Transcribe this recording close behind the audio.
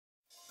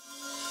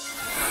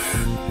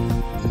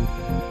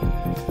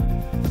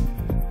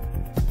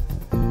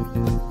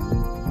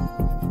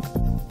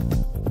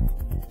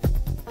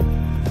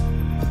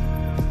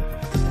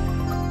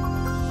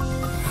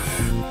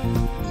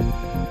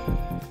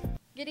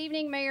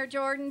evening, Mayor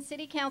Jordan,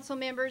 City Council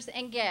members,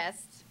 and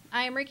guests.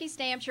 I am Ricky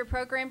Stamps, your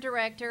Program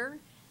Director,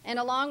 and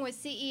along with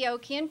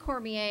CEO Ken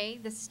Cormier,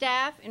 the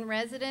staff and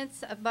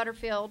residents of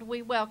Butterfield,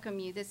 we welcome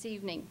you this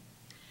evening.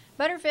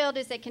 Butterfield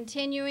is a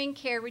continuing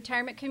care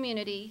retirement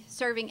community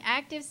serving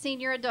active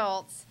senior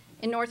adults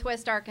in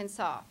Northwest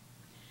Arkansas.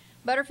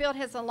 Butterfield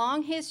has a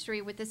long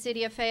history with the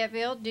City of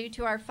Fayetteville due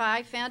to our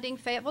 5 founding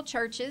Fayetteville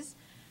churches,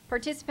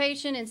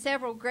 participation in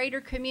several greater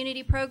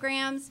community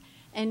programs,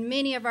 and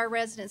many of our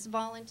residents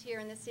volunteer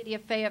in the City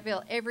of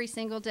Fayetteville every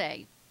single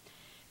day.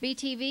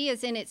 BTV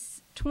is in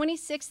its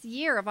 26th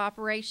year of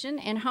operation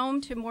and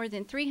home to more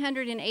than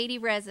 380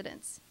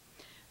 residents.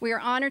 We are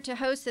honored to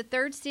host the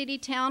 3rd City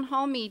Town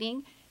Hall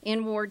meeting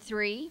in Ward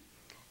 3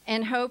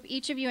 and hope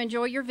each of you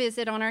enjoy your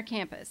visit on our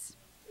campus.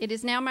 It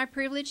is now my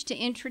privilege to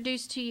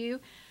introduce to you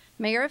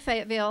Mayor of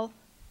Fayetteville,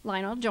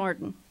 Lionel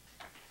Jordan.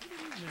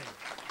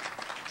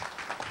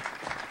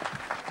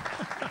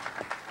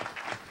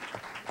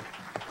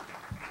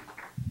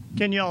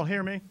 Can you all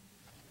hear me?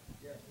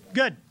 Yes.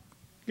 Good,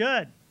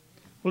 good.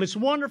 Well, it's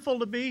wonderful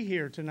to be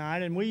here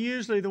tonight, and we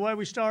usually, the way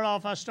we start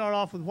off, I start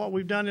off with what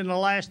we've done in the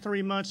last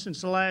 3 months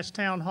since the last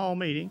town hall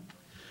meeting.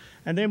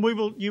 And then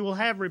you will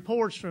have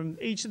reports from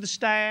each of the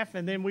staff,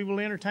 and then we will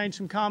entertain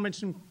some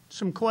comments and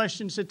some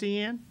questions at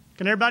the end.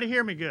 Can everybody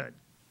hear me good?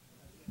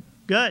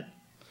 Good.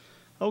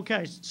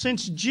 Okay,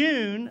 since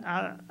June,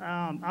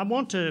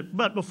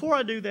 but before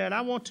I do that,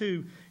 I want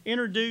to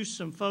introduce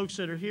some folks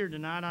that are here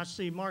tonight. I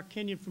see Mark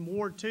Kenyon from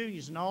Ward 2.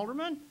 He's an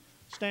alderman.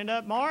 Stand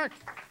up, Mark.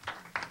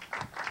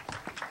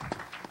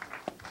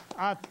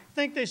 I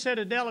think they said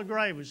Adela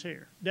Gray was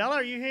here. Adela,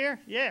 are you here?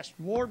 Yes,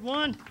 Ward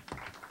 1.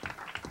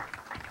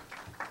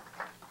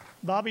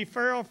 Bobby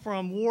Farrell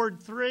from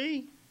Ward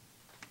 3.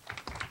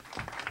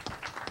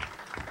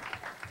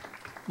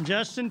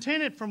 Justin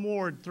Tennant from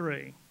Ward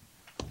 3.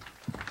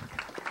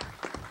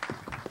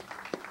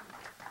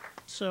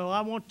 So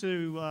I want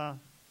to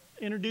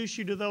introduce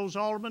you to those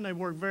aldermen. They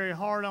work very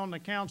hard on the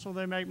council.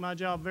 They make my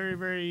job very,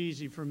 very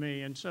easy for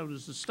me, and so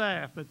does the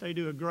staff, but they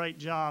do a great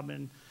job,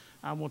 and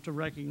I want to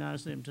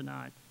recognize them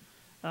tonight.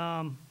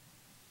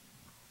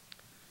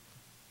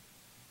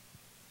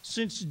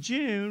 Since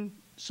June,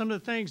 some of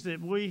the things that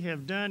we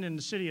have done in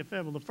the City of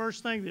Fayetteville, the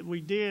first thing that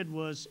we did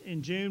was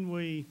in June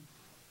we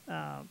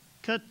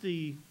cut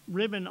the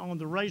ribbon on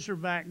the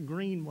Razorback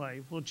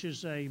Greenway, which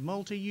is a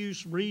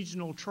multi-use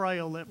regional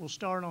trail that will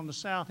start on the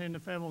south end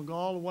of Fayetteville and go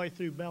all the way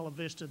through Bella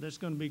Vista. That's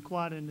going to be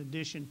quite an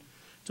addition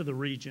to the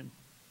region.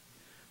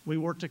 We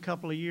worked a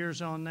couple of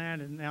years on that,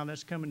 and now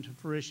that's coming to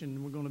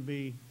fruition. We're going to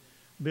be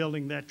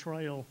building that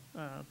trail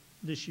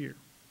this year.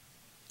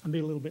 I'll be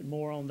a little bit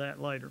more on that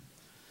later.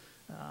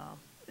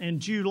 In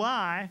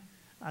July,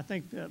 I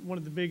think that one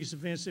of the biggest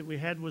events that we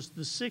had was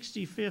the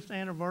 65th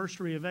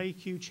anniversary of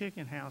AQ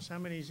Chicken House. How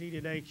many has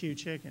eaten at AQ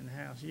Chicken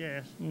House?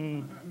 Yes.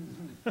 Mm.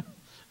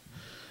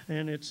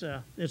 And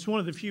it's one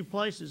of the few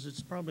places.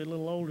 It's probably a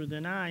little older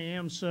than I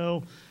am,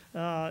 so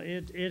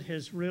it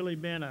has really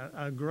been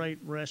a great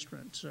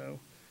restaurant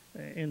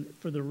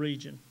for the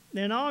region.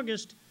 In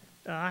August,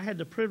 I had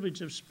the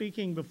privilege of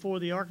speaking before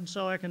the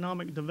Arkansas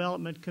Economic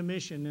Development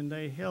Commission, and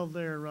they held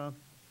their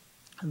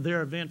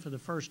event for the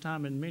first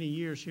time in many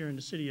years here in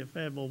the City of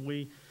Fayetteville.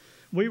 We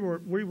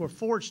were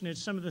fortunate.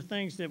 Some of the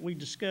things that we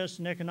discussed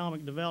in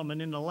economic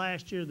development in the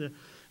last year,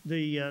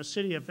 the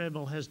City of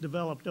Fayetteville has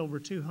developed over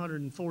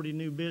 240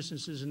 new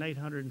businesses and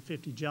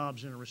 850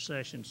 jobs in a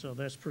recession, so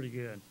that's pretty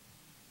good.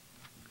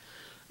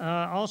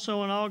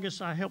 Also in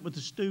August, I helped with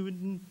the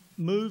student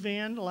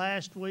move-in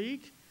last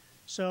week.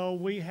 So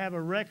we have a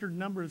record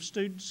number of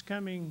students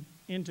coming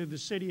into the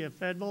City of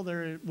Fayetteville.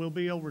 There will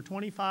be over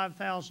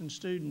 25,000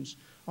 students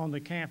on the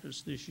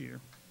campus this year.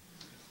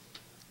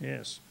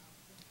 Yes.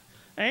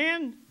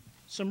 And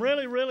some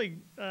really, really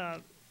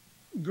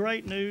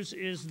great news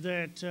is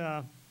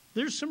that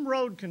there's some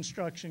road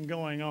construction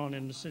going on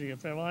in the City of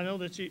Fayetteville. I know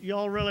that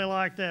y'all really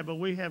like that, but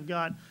we have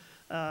got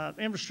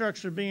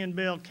infrastructure being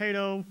built.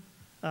 Cato,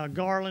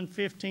 Garland,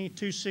 15th,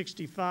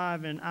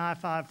 265, and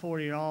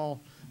I-540 are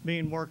all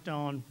being worked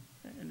on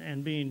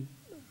and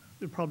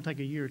it'll probably take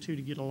a year or two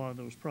to get a lot of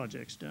those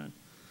projects done.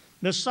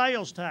 The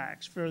sales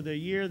tax for the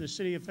year, the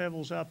City of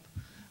Fayetteville's up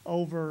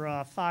over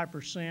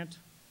 5%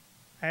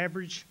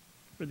 average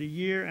for the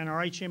year, and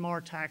our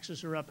HMR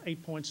taxes are up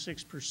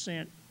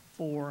 8.6%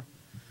 for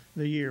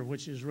the year,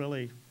 which is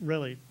really,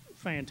 really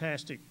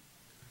fantastic.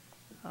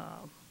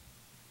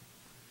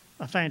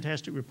 A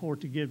fantastic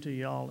report to give to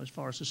you all as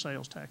far as the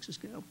sales taxes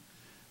go.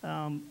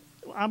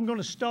 I'm going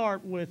to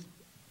start with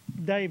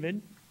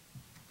David.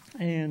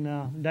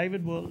 And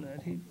David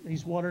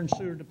he's Water and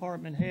Sewer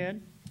Department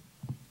head,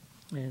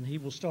 and he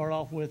will start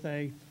off with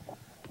a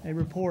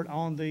report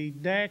on the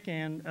deck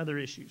and other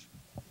issues.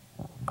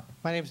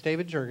 My name is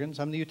David Jurgens.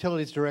 I'm the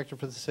Utilities Director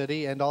for the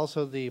city and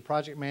also the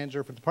project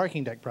manager for the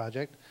parking deck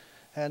project,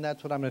 and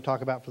that's what I'm going to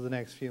talk about for the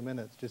next few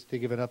minutes, just to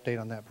give an update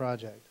on that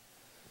project.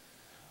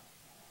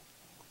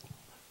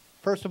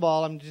 First of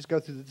all, I'm going to just go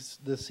through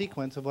the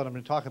sequence of what I'm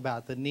going to talk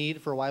about. The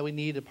need for why we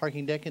need a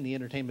parking deck in the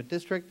entertainment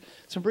district.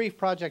 Some brief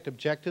project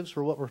objectives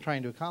for what we're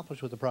trying to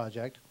accomplish with the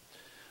project.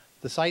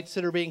 The sites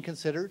that are being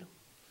considered.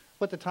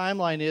 What the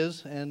timeline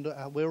is and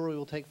where we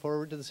will take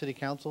forward to the City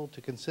Council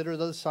to consider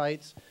those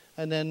sites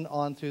and then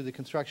on through the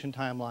construction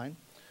timeline.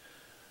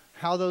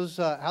 How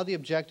the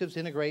objectives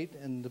integrate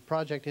and the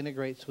project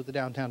integrates with the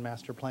downtown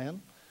master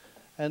plan.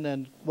 And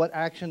then what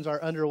actions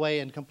are underway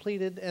and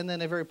completed, and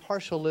then a very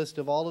partial list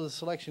of all of the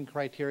selection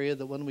criteria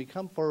that when we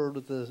come forward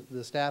with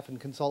the staff and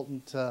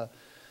consultant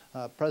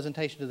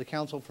presentation to the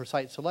council for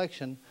site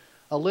selection,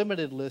 a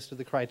limited list of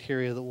the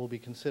criteria that will be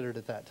considered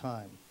at that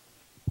time.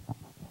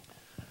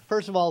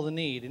 First of all, the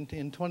need.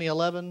 In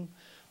 2011,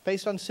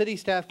 based on city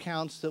staff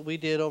counts that we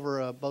did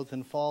over both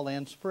in fall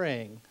and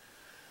spring,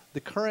 the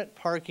current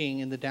parking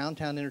in the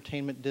downtown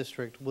entertainment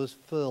district was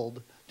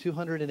filled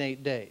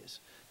 208 days.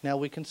 Now,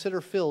 we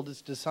consider filled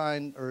as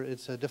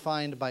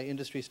defined by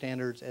industry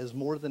standards as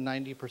more than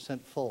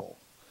 90% full.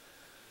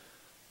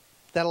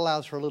 That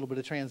allows for a little bit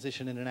of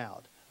transition in and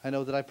out. I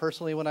know that I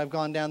personally, when I've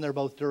gone down there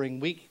both during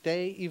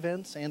weekday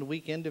events and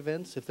weekend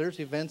events, if there's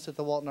events at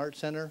the Walton Arts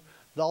Center,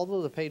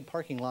 although the paid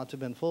parking lots have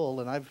been full,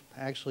 and I've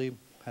actually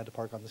had to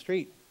park on the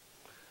street.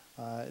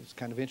 It's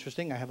kind of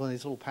interesting. I have one of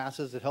these little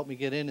passes that help me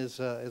get in as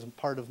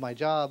part of my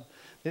job.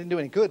 They didn't do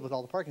any good with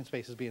all the parking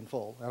spaces being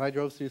full. And I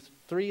drove through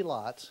 3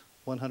 lots,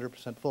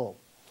 100% full.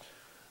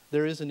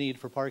 There is a need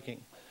for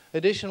parking.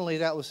 Additionally,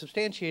 that was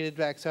substantiated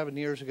back 7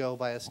 years ago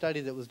by a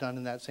study that was done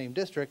in that same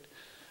district,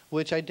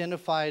 which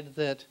identified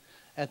that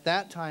at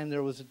that time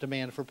there was a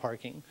demand for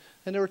parking.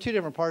 And there were 2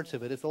 different parts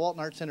of it. If the Walton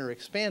Arts Center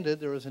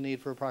expanded, there was a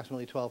need for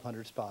approximately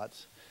 1,200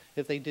 spots.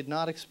 If they did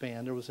not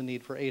expand, there was a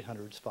need for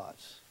 800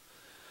 spots.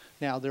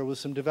 Now, there was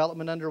some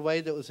development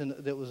underway that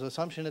was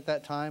assumption at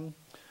that time.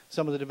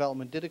 Some of the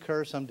development did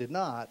occur, some did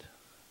not.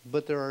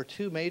 But there are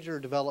 2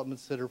 major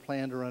developments that are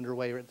planned or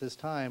underway at this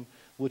time,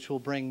 which will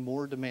bring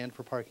more demand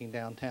for parking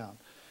downtown.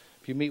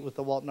 If you meet with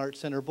the Walton Arts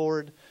Center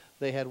board,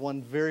 they had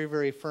one very,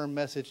 very firm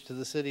message to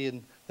the city,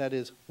 and that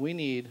is, we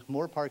need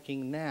more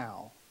parking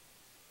now.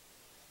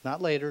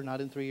 Not later,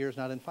 not in 3 years,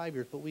 not in 5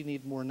 years, but we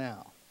need more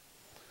now.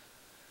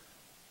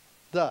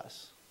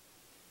 Thus,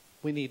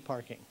 we need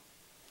parking.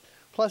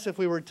 Plus, if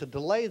we were to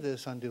delay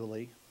this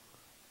unduly,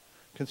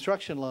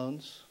 construction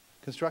loans,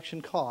 construction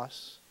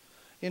costs,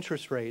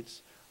 interest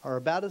rates are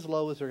about as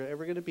low as they're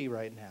ever going to be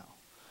right now.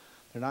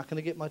 They're not going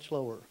to get much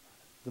lower.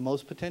 The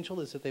most potential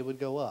is that they would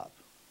go up.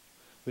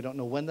 We don't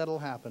know when that'll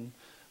happen,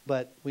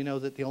 but we know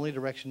that the only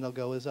direction they'll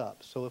go is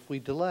up. So if we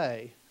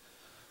delay,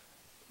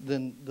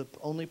 then the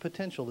only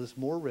potential is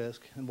more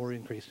risk and more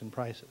increase in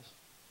prices.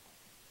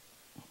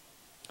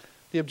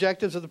 The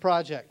objectives of the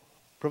project: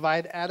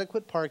 provide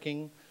adequate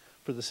parking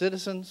for the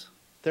citizens,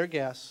 their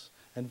guests,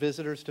 and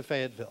visitors to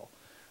Fayetteville.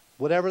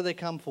 Whatever they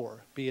come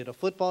for, be it a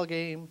football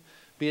game,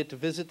 be it to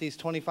visit these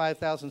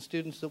 25,000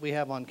 students that we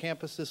have on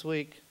campus this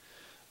week,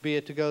 be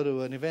it to go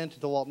to an event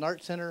at the Walton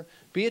Arts Center,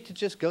 be it to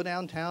just go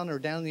downtown or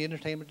down the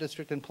entertainment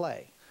district and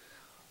play.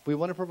 We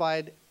want to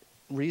provide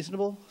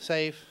reasonable,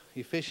 safe,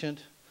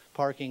 efficient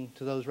parking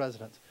to those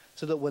residents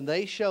so that when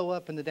they show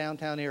up in the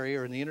downtown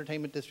area or in the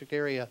entertainment district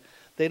area,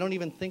 they don't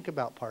even think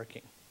about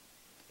parking.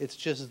 It's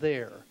just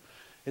there.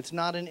 It's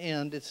not an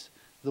end, it's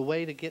the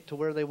way to get to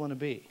where they want to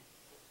be.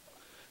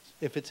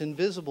 If it's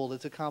invisible,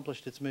 it's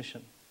accomplished its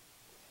mission.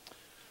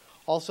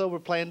 Also, we're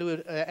planning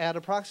to add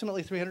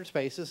approximately 300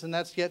 spaces, and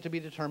that's yet to be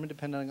determined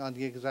depending on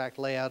the exact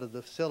layout of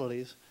the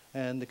facilities,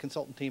 and the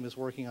consultant team is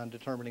working on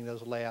determining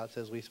those layouts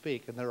as we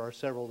speak, and there are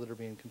several that are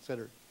being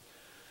considered.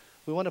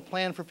 We want to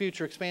plan for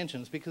future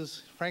expansions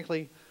because,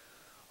 frankly,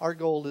 our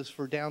goal is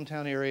for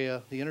downtown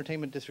area, the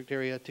entertainment district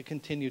area, to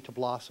continue to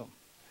blossom.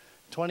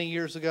 20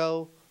 years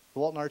ago, the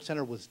Walton Arts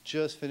Center was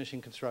just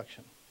finishing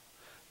construction.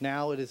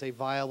 Now it is a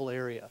viable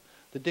area.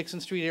 The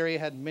Dixon Street area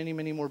had many,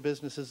 many more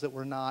businesses that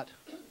were not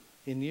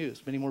in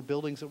use, many more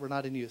buildings that were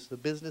not in use. The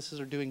businesses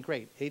are doing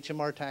great.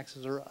 HMR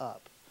taxes are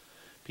up.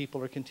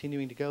 People are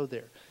continuing to go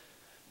there.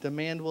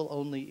 Demand will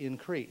only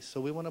increase.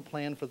 So we want to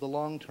plan for the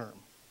long term.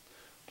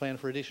 Plan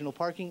for additional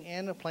parking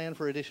and a plan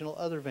for additional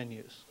other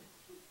venues.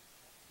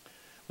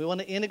 We want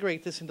to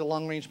integrate this into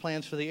long-range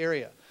plans for the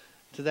area.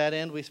 To that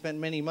end, we spent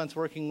many months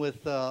working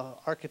with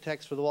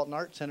architects for the Walton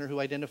Arts Center who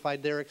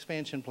identified their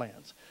expansion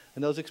plans.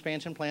 And those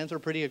expansion plans are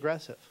pretty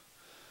aggressive.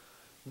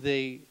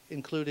 They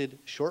included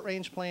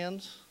short-range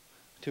plans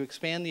to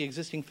expand the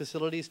existing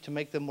facilities to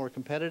make them more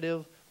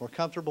competitive, more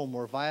comfortable,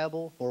 more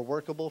viable, more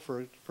workable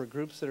for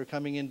groups that are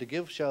coming in to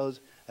give shows,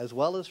 as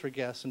well as for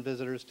guests and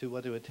visitors to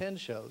want to attend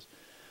shows.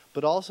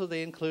 But also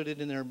they included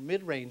in their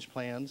mid-range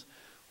plans,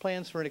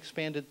 plans for an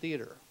expanded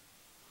theater.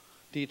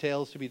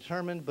 Details to be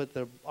determined, but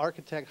the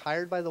architect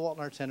hired by the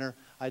Walton Arts Center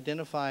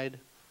identified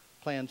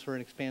plans for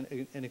an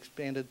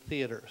expanded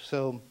theater.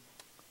 So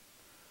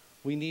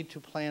we need to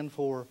plan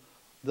for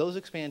those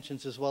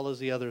expansions as well as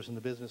the others in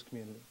the business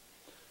community.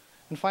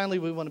 And finally,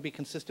 we want to be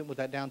consistent with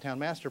that downtown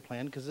master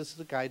plan because this is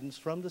the guidance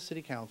from the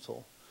City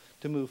Council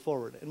to move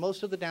forward. And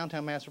most of the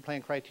downtown master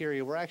plan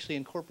criteria were actually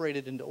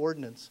incorporated into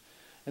ordinance,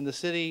 and the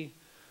city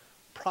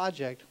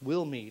project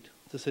will meet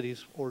the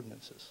city's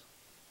ordinances.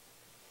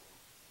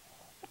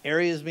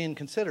 Areas being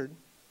considered.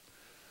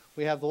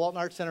 We have the Walton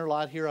Arts Center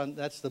lot here on,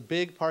 that's the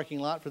big parking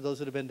lot for those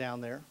that have been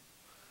down there.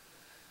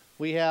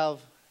 We have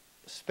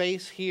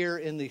space here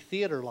in the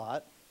theater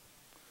lot.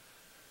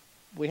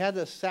 We had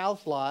the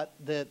south lot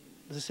that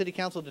the city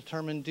council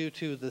determined due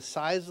to the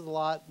size of the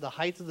lot, the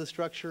height of the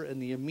structure,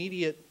 and the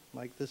immediate,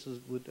 like this is,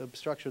 a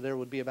structure there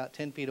would be about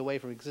 10 feet away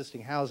from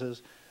existing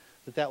houses,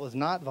 that was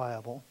not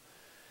viable.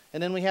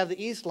 And then we have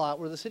the east lot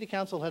where the city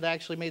council had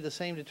actually made the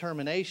same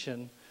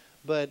determination,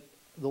 but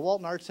the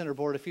Walton Arts Center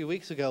board a few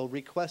weeks ago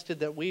requested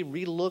that we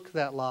relook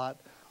that lot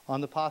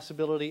on the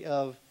possibility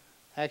of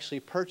actually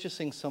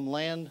purchasing some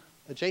land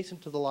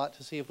adjacent to the lot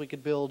to see if we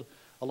could build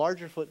a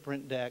larger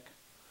footprint deck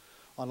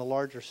on a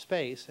larger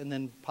space and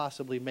then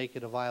possibly make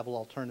it a viable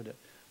alternative.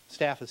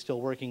 Staff is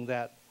still working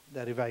that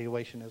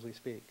evaluation as we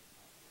speak.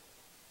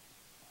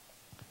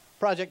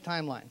 Project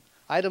timeline.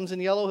 Items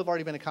in yellow have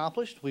already been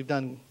accomplished. We've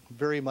done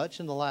very much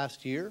in the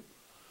last year.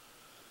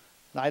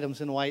 The items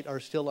in white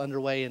are still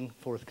underway and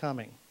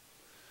forthcoming.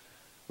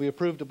 We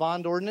approved a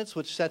bond ordinance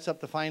which sets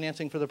up the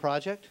financing for the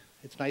project.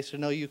 It's nice to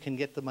know you can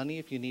get the money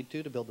if you need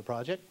to build the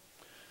project.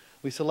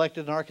 We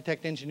selected an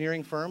architect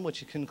engineering firm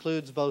which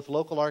includes both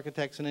local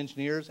architects and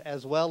engineers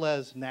as well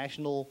as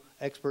national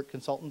expert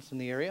consultants in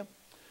the area.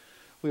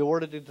 We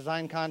awarded a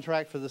design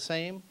contract for the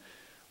same.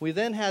 We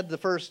then had the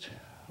first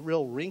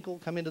real wrinkle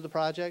come into the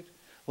project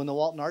when the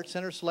Walton Arts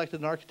Center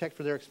selected an architect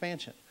for their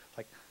expansion.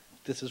 Like,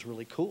 this is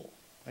really cool.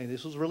 I mean,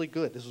 this was really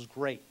good. This was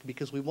great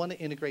because we want to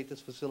integrate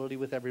this facility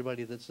with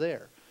everybody that's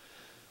there.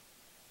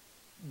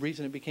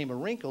 Reason it became a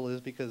wrinkle is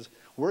because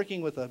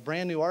working with a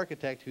brand new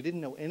architect who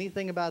didn't know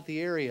anything about the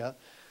area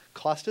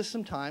cost us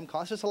some time,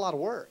 cost us a lot of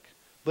work,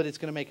 but it's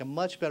going to make a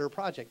much better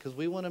project because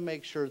we want to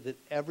make sure that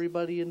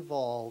everybody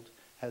involved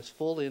has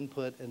full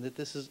input and that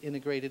this is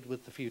integrated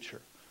with the future.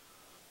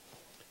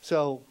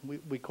 So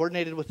we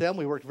coordinated with them.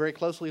 We worked very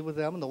closely with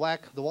them, and the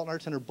Walton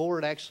Arts Center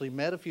board actually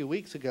met a few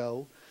weeks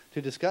ago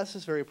to discuss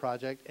this very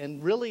project,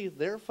 and really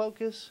their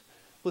focus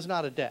was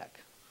not a deck.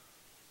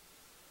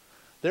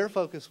 Their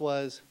focus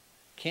was,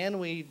 can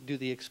we do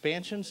the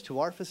expansions to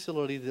our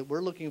facility that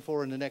we're looking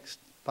for in the next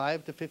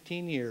 5 to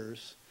 15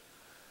 years,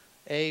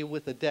 A,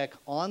 with a deck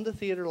on the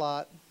theater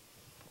lot,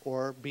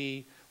 or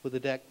B, with a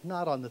deck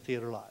not on the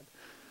theater lot.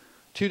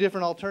 Two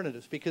different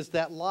alternatives, because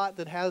that lot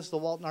that has the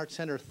Walton Arts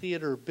Center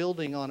theater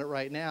building on it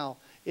right now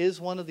is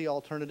one of the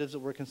alternatives that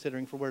we're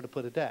considering for where to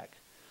put a deck.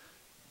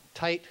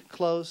 Tight,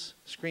 close,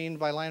 screened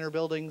by liner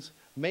buildings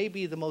may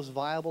be the most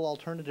viable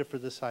alternative for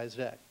this size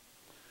deck.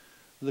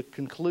 The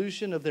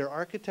conclusion of their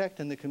architect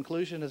and the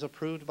conclusion as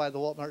approved by the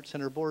Walton Arts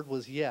Center board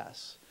was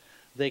yes.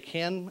 They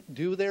can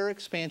do their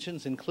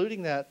expansions,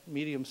 including that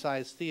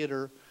medium-sized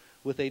theater,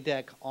 with a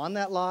deck on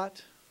that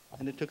lot,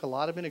 and it took a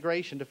lot of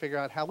integration to figure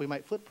out how we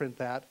might footprint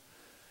that,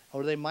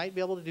 or they might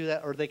be able to do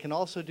that, or they can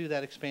also do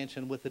that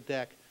expansion with a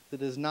deck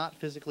that is not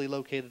physically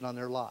located on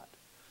their lot.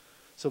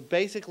 So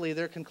basically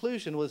their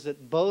conclusion was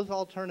that both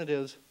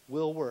alternatives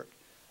will work.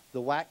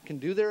 The WAC can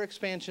do their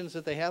expansions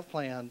that they have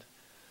planned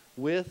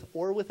with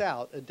or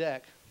without a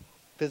deck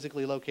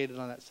physically located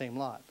on that same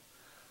lot.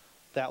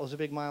 That was a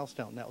big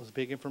milestone. That was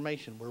big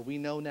information where we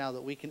know now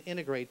that we can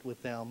integrate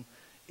with them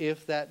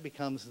if that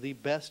becomes the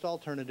best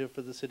alternative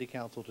for the city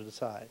council to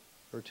decide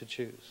or to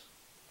choose.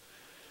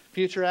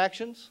 Future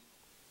actions.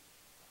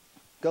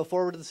 Go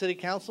forward to the city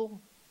council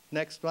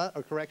next month,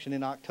 or correction,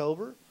 in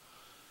October,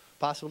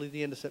 possibly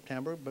the end of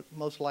September, but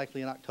most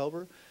likely in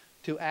October,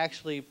 to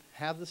actually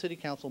have the city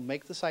council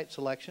make the site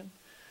selection.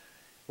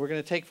 We're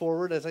going to take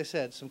forward, as I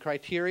said, some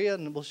criteria,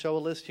 and we'll show a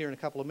list here in a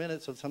couple of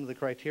minutes of some of the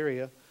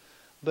criteria,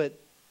 but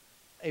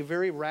a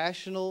very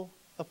rational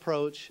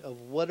approach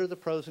of what are the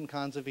pros and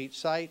cons of each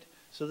site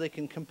so they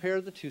can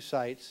compare the two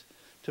sites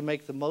to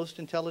make the most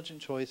intelligent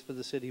choice for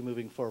the city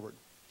moving forward.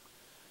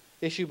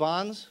 Issue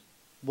bonds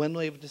when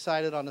we've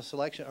decided on a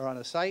selection or on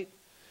a site,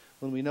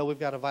 when we know we've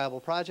got a viable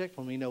project,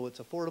 when we know it's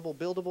affordable,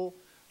 buildable,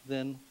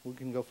 then we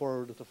can go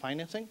forward with the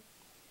financing.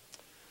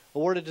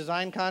 Award a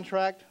design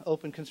contract,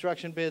 open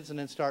construction bids, and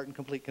then start and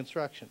complete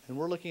construction. And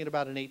we're looking at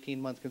about an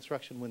 18-month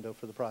construction window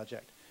for the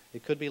project.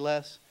 It could be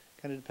less,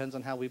 kind of depends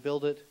on how we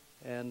build it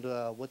and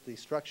what the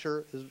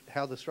structure is,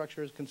 how the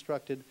structure is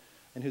constructed,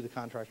 and who the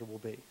contractor will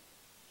be.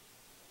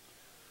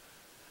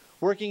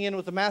 Working in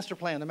with the master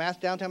plan. The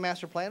downtown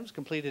master plan was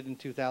completed in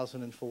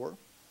 2004.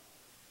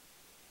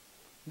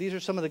 These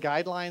are some of the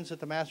guidelines that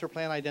the master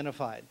plan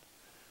identified.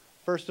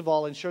 First of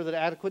all, ensure that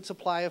adequate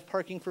supply of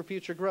parking for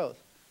future growth.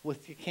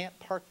 If you can't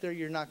park there,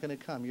 you're not going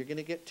to come. You're going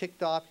to get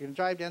ticked off. You're going to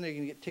drive down there, you're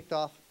going to get ticked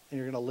off, and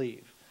you're going to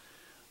leave.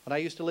 When I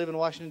used to live in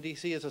Washington,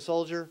 D.C. as a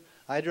soldier,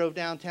 I drove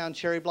downtown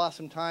cherry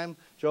blossom time,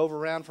 drove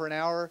around for an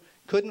hour,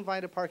 couldn't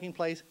find a parking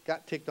place,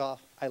 got ticked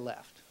off, I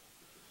left.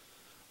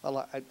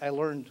 Well, I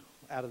learned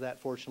out of that,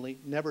 fortunately.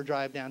 Never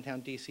drive downtown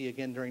D.C.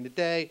 again during the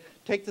day.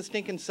 Take the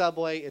stinking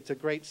subway. It's a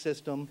great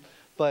system,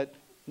 but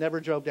never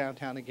drove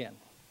downtown again.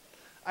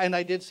 And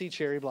I did see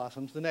cherry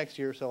blossoms the next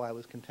year, so I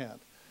was content.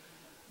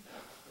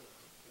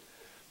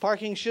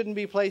 Parking shouldn't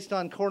be placed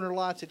on corner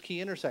lots at key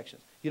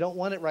intersections. You don't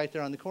want it right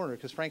there on the corner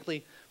because,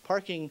 frankly,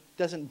 parking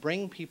doesn't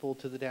bring people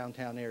to the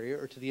downtown area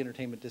or to the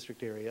entertainment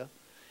district area.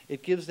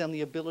 It gives them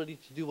the ability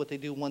to do what they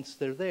do once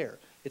they're there.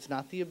 It's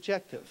not the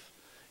objective.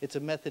 It's a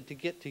method to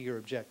get to your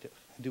objective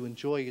and to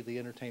enjoy the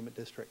entertainment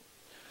district.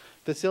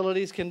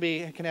 Facilities can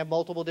have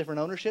multiple different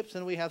ownerships,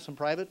 and we have some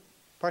private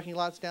parking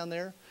lots down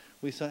there.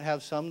 We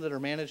have some that are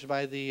managed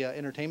by the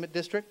entertainment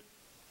district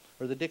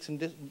or the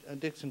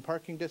Dixon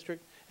Parking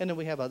District, and then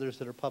we have others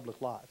that are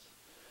public lots.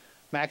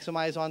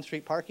 Maximize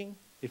on-street parking.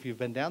 If you've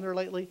been down there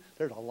lately,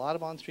 there's a lot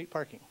of on-street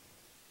parking,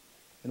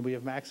 and we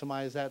have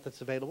maximized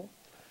that's available.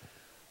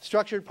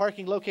 Structured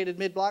parking located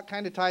mid-block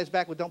kind of ties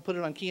back with don't put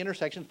it on key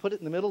intersections, put it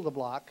in the middle of the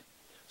block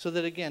so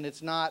that, again,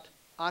 it's not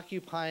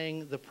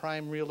occupying the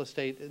prime real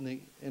estate in the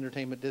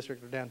entertainment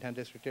district or downtown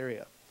district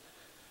area.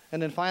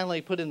 And then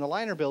finally, put in the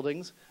liner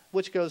buildings,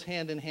 which goes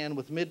hand in hand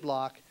with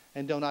mid-block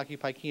and don't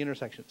occupy key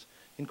intersections.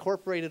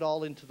 Incorporate it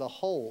all into the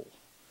whole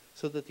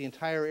so that the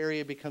entire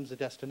area becomes a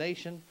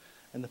destination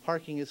and the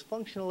parking is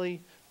functionally,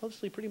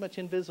 mostly pretty much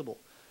invisible,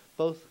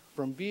 both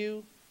from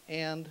view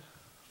and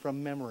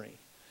from memory.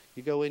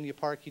 You go in, you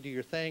park, you do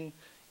your thing.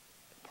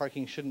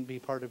 Parking shouldn't be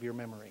part of your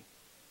memory.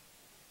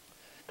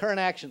 Current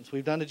actions.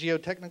 We've done a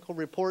geotechnical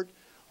report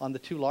on the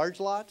two large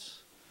lots.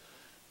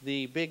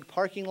 The big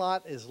parking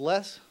lot is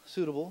less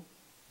suitable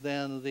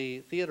than the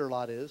theater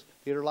lot is.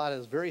 Theater lot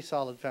has very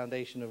solid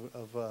foundation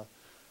of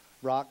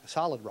rock,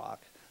 solid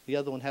rock. The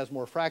other one has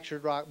more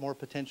fractured rock, more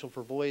potential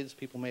for voids.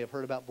 People may have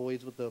heard about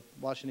voids with the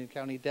Washington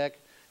County deck,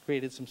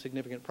 created some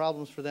significant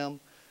problems for them.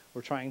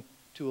 We're trying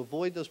to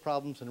avoid those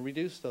problems and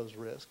reduce those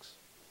risks.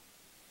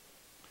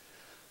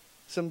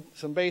 Some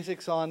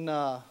basics on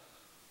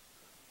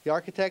the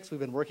architects. We've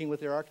been working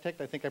with their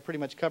architect. I think I pretty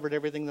much covered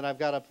everything that I've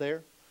got up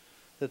there.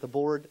 That the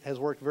board has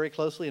worked very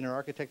closely and our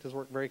architect has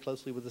worked very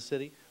closely with the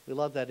city. We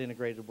love that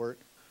integrated work.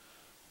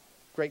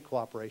 Great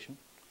cooperation.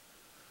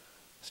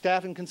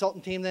 Staff and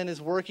consultant team then is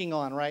working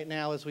on right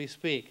now as we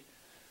speak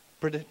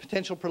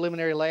potential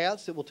preliminary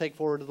layouts that we'll take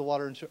forward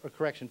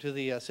to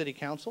the city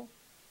council.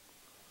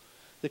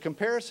 The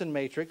comparison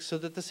matrix so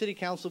that the city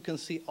council can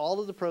see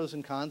all of the pros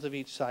and cons of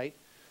each site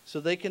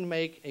so they can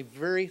make a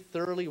very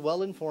thoroughly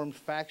well-informed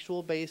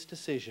factual-based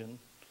decision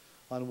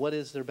on what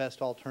is their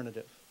best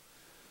alternative.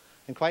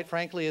 And quite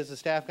frankly, as the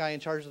staff guy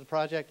in charge of the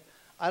project,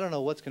 I don't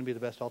know what's going to be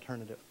the best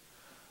alternative.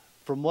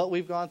 From what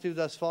we've gone through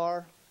thus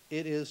far,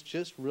 it is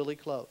just really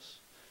close.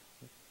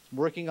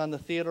 Working on the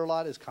theater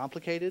lot is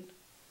complicated,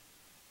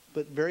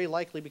 but very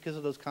likely because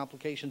of those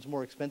complications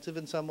more expensive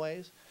in some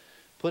ways.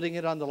 Putting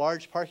it on the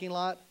large parking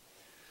lot,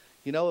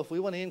 you know, if we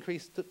want to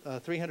increase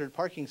 300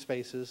 parking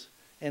spaces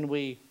and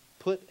we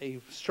put a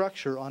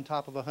structure on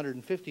top of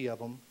 150 of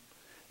them,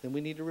 then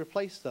we need to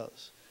replace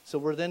those. So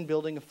we're then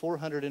building a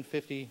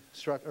 450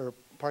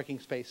 parking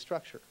space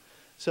structure.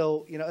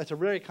 So, you know, it's a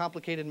very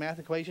complicated math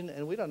equation,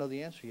 and we don't know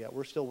the answer yet.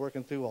 We're still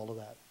working through all of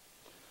that.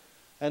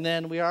 And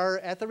then we are,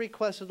 at the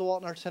request of the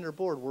Walton Arts Center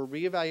Board, we're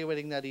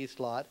reevaluating that east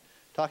lot,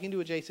 talking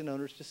to adjacent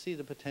owners to see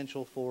the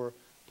potential for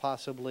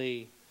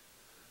possibly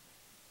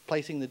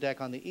placing the deck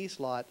on the east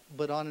lot,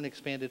 but on an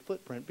expanded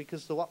footprint,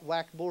 because the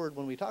WAC board,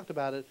 when we talked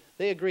about it,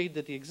 they agreed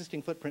that the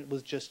existing footprint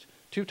was just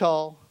too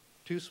tall,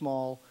 too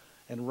small,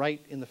 and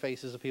right in the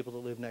faces of people that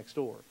live next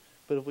door.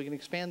 But if we can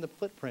expand the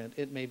footprint,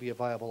 it may be a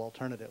viable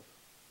alternative.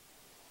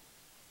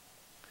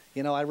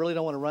 You know, I really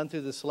don't want to run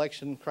through the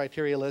selection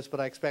criteria list,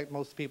 but I expect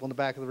most people in the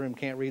back of the room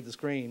can't read the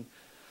screen.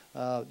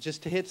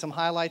 Just to hit some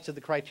highlights of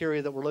the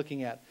criteria that we're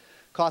looking at.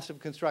 Cost of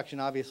construction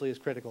obviously is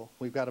critical.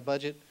 We've got a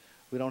budget.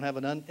 We don't have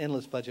an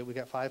endless budget. We've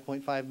got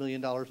 $5.5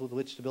 million with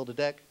which to build a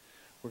deck.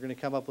 We're going to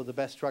come up with the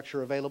best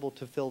structure available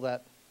to fill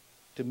that,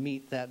 to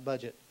meet that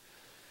budget.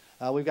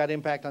 We've got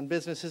impact on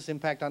businesses,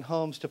 impact on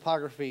homes,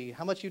 topography,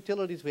 how much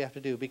utilities we have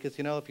to do. Because,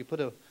 you know, if you put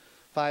a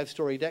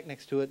 5-story deck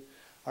next to it,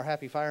 our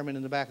happy firemen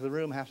in the back of the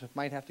room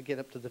might have to get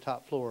up to the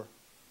top floor.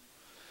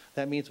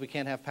 That means we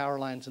can't have power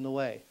lines in the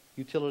way.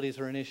 Utilities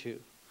are an issue.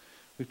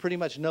 We pretty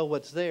much know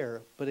what's there,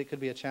 but it could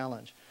be a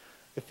challenge.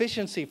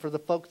 Efficiency for the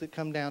folk that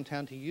come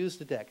downtown to use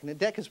the deck. And the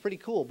deck is pretty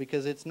cool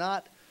because it's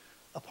not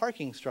a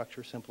parking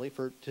structure simply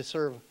to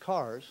serve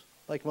cars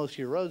like most of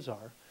your roads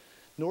are,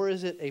 nor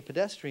is it a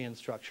pedestrian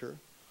structure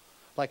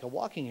like a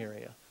walking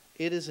area.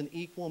 It is an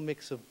equal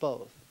mix of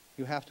both.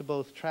 You have to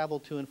both travel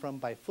to and from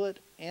by foot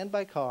and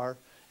by car,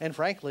 and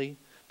frankly,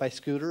 by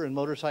scooter and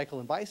motorcycle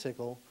and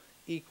bicycle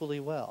equally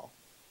well.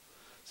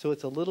 So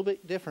it's a little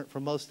bit different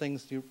from most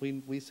things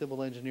we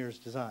civil engineers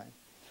design.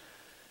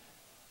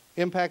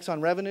 Impacts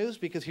on revenues,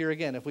 because here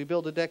again, if we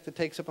build a deck that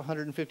takes up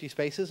 150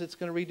 spaces, it's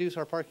going to reduce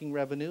our parking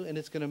revenue, and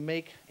it's going to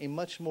make a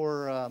much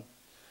more,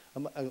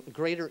 a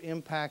greater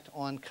impact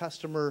on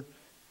customer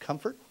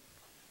comfort,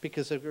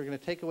 because we're going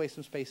to take away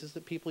some spaces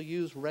that people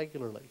use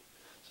regularly.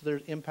 So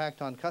there's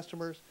impact on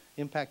customers,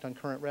 impact on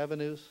current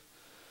revenues.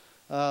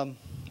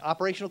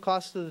 Operational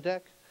costs of the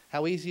deck,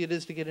 how easy it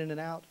is to get in and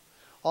out.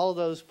 All of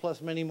those plus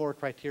many more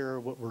criteria are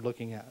what we're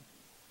looking at.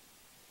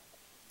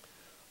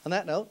 On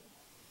that note,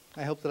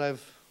 I hope that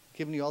I've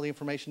given you all the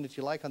information that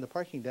you like on the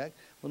parking deck.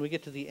 When we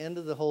get to the end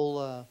of the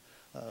whole,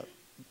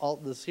 all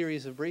the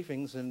series of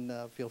briefings, and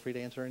feel free to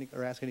answer any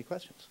or ask any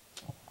questions.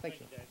 Thank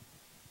you. Dave.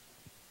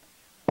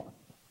 Now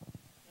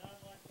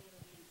I'd like to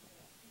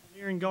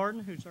introduce Aaron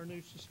Garden, who's our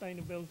new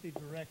Sustainability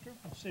Director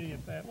from the City of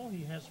Fayetteville.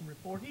 He has some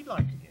report he'd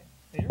like to get.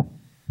 Peter?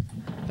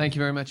 Thank you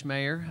very much,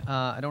 Mayor.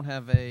 I don't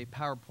have a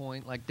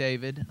PowerPoint like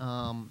David,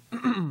 so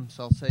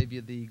I'll save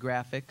you the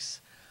graphics.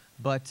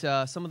 But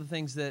some of the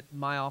things that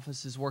my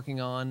office is working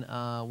on,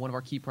 one of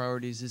our key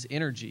priorities is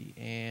energy,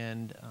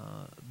 and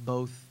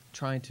both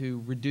trying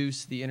to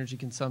reduce the energy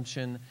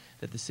consumption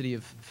that the city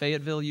of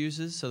Fayetteville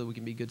uses so that we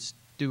can be good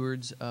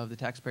stewards of the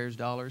taxpayers'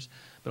 dollars,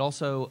 but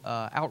also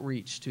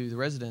outreach to the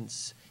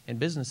residents and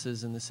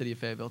businesses in the city of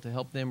Fayetteville to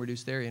help them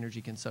reduce their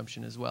energy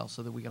consumption as well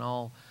so that we can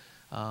all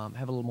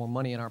have a little more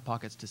money in our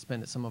pockets to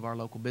spend at some of our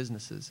local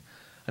businesses.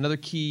 Another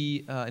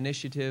key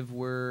initiative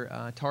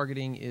we're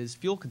targeting is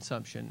fuel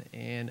consumption,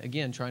 and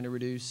again, trying to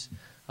reduce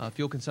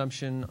fuel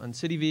consumption on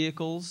city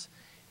vehicles,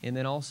 and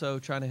then also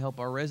trying to help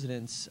our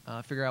residents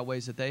figure out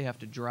ways that they have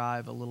to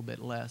drive a little bit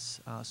less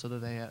so that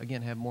they,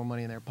 again, have more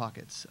money in their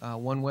pockets.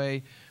 One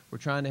way we're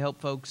trying to help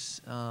folks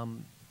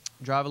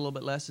drive a little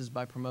bit less is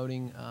by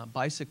promoting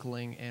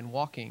bicycling and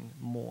walking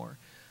more.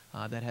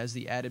 That has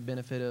the added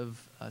benefit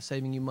of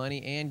saving you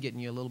money and getting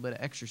you a little bit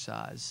of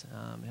exercise,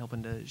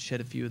 helping to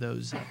shed a few of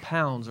those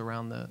pounds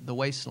around the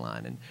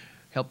waistline and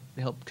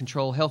help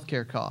control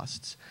healthcare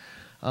costs.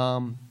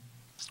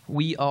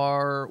 We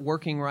are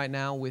working right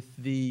now with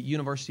the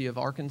University of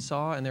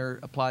Arkansas and their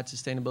Applied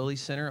Sustainability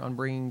Center on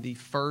bringing the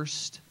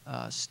first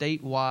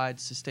statewide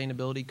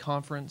sustainability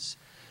conference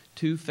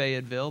to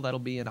Fayetteville. That'll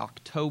be in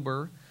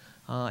October.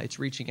 It's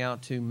reaching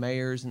out to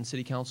mayors and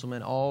city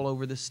councilmen all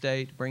over the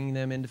state, bringing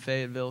them into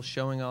Fayetteville,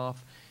 showing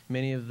off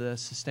many of the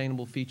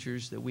sustainable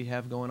features that we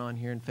have going on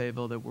here in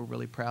Fayetteville that we're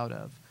really proud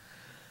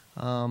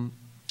of.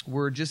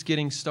 We're just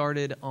getting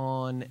started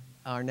on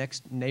our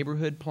next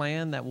neighborhood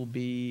plan that will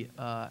be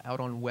out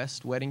on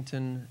West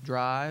Weddington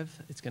Drive.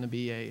 It's going to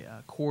be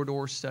a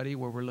corridor study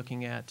where we're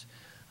looking at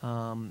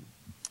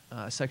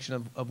a section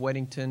of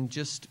Weddington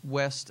just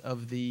west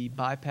of the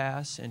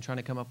bypass and trying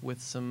to come up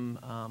with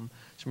some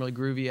really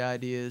groovy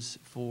ideas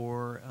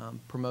for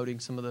promoting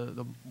some of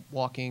the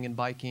walking and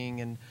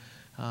biking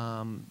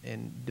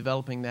and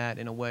developing that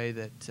in a way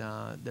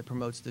that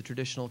promotes the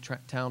traditional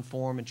town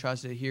form and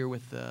tries to adhere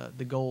with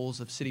the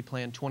goals of City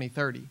Plan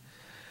 2030.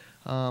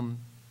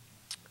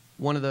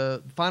 One of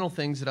the final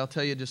things that I'll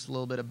tell you just a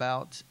little bit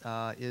about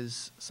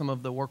is some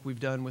of the work we've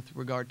done with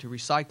regard to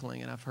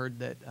recycling. And I've heard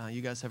that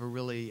you guys have a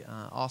really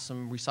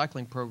awesome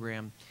recycling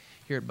program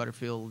here at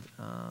Butterfield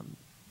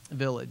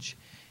Village.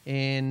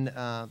 And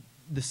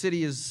the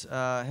city has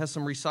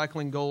some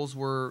recycling goals.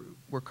 We're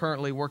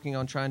currently working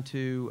on trying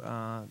to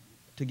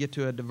get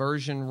to a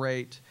diversion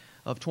rate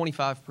of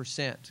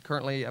 25%.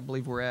 Currently, I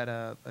believe we're at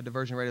a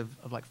diversion rate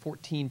of like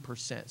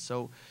 14%.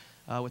 So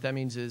what that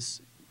means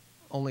is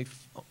only,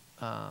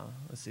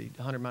 let's see,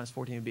 100 minus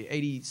 14 would be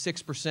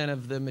 86%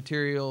 of the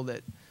material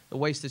the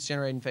waste that's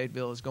generated in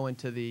Fayetteville is going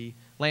to the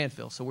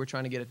landfill. So we're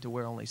trying to get it to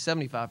where only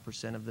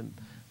 75% of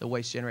the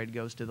waste generated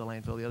goes to the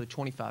landfill. The other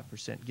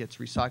 25% gets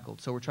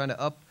recycled. So we're trying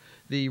to up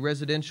the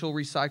residential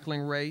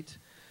recycling rate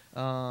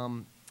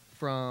from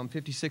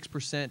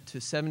 56% to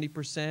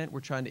 70%. We're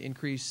trying to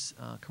increase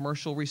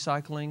commercial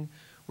recycling.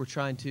 We're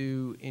trying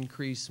to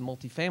increase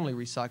multifamily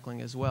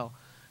recycling as well.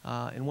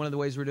 And one of the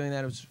ways we're doing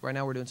that is right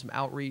now we're doing some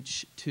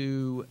outreach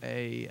to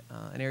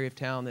an area of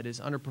town that is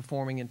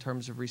underperforming in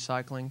terms of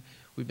recycling.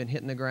 We've been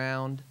hitting the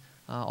ground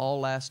all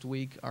last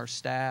week. Our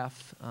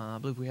staff, I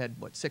believe we had,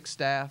 6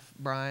 staff,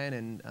 Brian,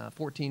 and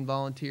 14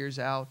 volunteers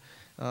out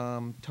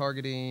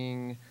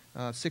targeting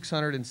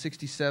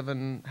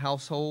 667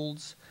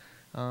 households.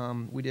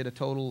 We did a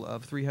total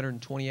of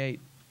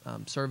 328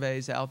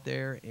 surveys out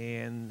there,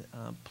 and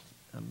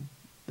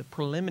the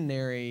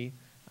preliminary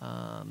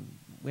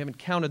we haven't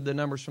counted the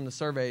numbers from the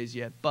surveys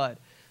yet, but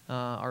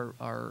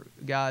our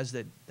guys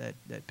that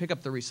pick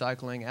up the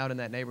recycling out in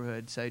that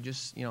neighborhood say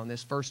just, in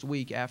this first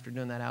week after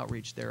doing that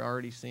outreach, they're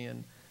already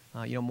seeing,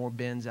 more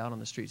bins out on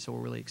the street. So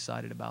we're really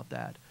excited about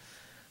that.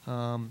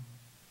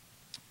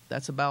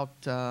 That's about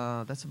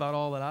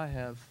all that I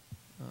have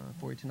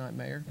for you tonight,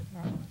 Mayor.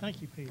 All right.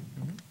 Thank you, Peter.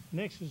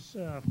 Next is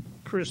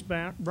Chris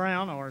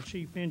Brown, our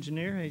chief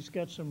engineer. He's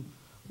got some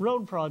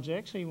road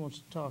projects he wants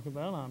to talk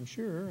about, I'm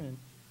sure, and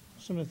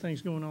some of the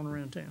things going on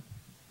around town.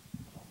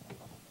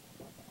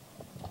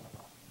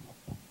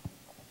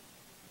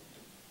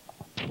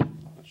 Not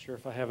sure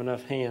if I have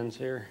enough hands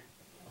here.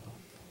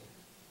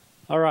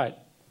 All right.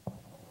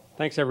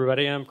 Thanks,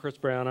 everybody. I'm Chris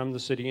Brown. I'm the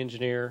city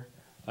engineer.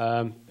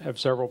 Have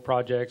several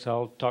projects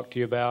I'll talk to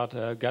you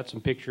about. Got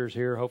some pictures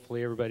here.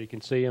 Hopefully everybody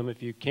can see them.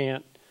 If you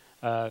can't,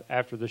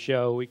 after the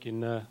show, we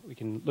can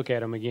look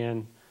at them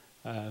again.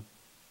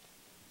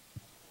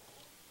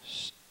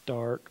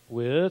 Start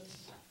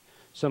with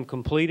some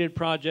completed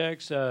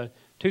projects.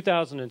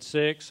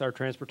 2006, our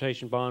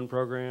transportation bond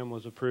program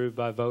was approved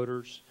by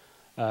voters,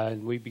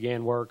 and we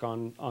began work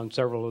on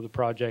several of the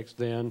projects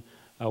then.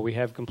 We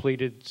have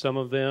completed some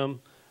of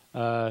them.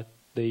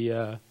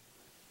 the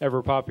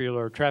ever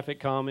popular traffic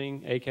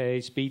calming,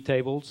 aka speed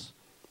tables,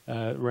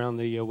 around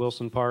the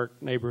Wilson Park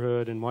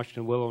neighborhood and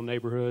Washington Willow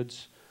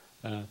neighborhoods.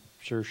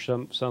 Sure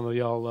some of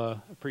y'all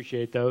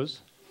appreciate those.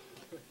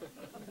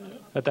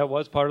 But that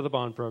was part of the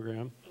bond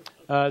program.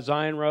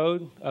 Zion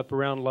Road up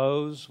around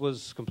Lowe's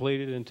was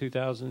completed in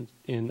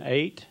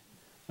 2008.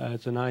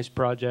 It's a nice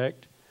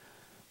project.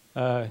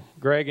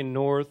 Gregg and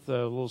North,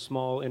 a little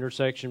small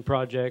intersection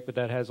project, but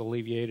that has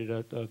alleviated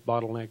a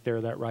bottleneck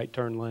there, that right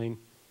turn lane.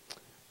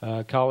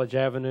 College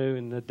Avenue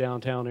in the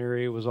downtown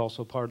area was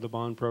also part of the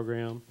bond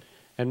program.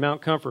 And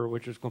Mount Comfort,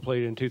 which was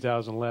completed in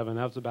 2011,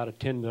 that was about a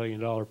 $10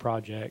 million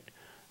project,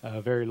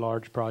 a very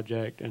large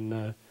project,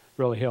 and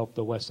really helped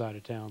the west side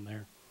of town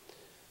there.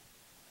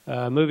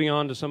 Moving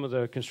on to some of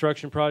the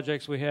construction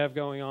projects we have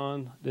going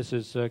on. This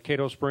is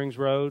Cato Springs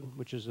Road,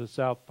 which is the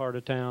south part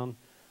of town,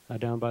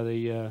 down by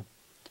the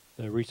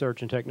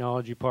Research and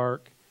Technology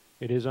Park.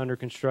 It is under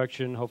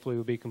construction. Hopefully it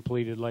will be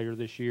completed later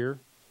this year.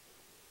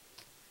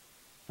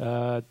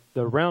 The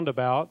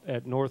roundabout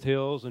at North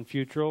Hills and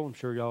Futrall, I'm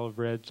sure y'all have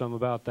read some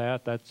about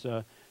that. That's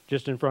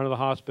just in front of the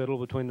hospital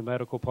between the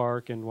medical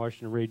park and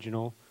Washington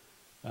Regional.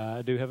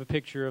 I do have a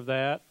picture of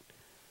that.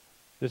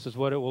 This is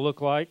what it will look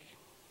like.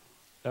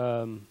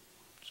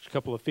 Just a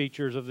couple of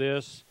features of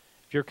this.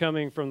 If you're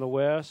coming from the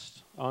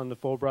west on the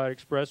Fulbright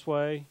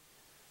Expressway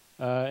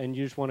and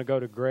you just want to go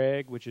to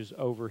Gregg, which is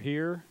over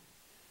here,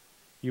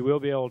 you will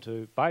be able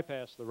to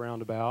bypass the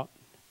roundabout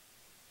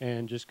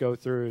and just go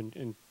through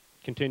and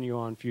continue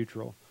on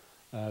Futrall.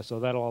 So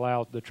that'll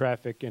allow the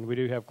traffic, and we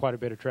do have quite a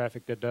bit of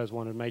traffic that does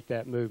want to make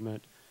that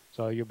movement,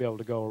 so you'll be able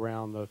to go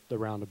around the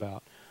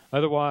roundabout.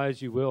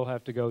 Otherwise, you will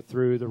have to go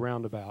through the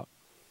roundabout.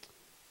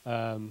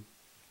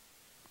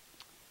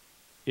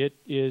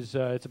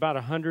 It's about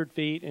 100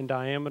 feet in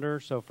diameter,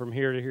 so from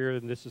here to here,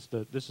 and this is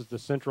the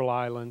central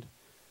island.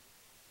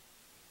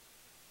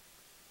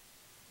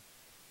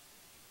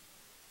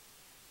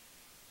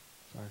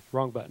 Sorry,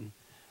 wrong button.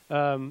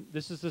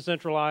 This is the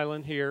central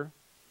island here.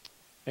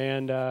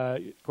 And,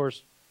 of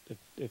course,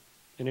 if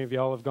any of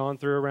y'all have gone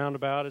through a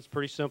roundabout, it's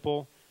pretty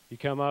simple. You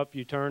come up,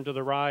 you turn to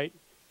the right,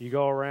 you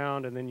go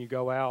around, and then you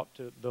go out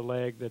to the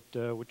leg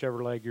that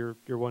whichever leg you're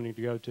wanting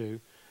to go to.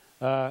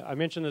 I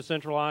mentioned the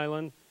central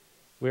island.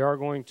 We are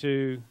going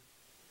to,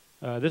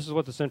 this is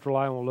what the central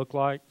island will look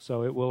like.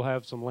 So it will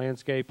have some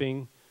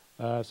landscaping,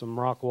 some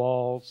rock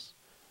walls.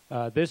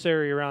 This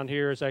area around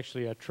here is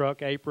actually a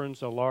truck apron,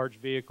 so large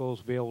vehicles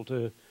will be able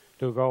to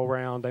go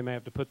around. They may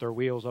have to put their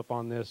wheels up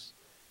on this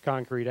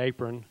concrete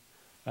apron,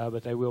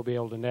 but they will be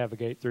able to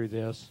navigate through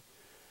this.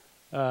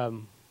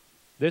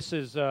 This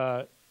is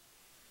for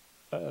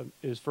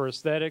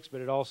aesthetics,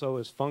 but it also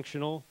is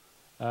functional.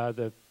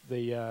 The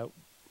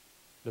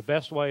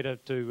best way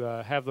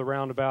to have the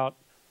roundabout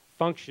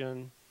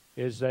function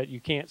is that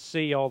you can't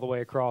see all the way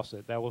across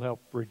it. That will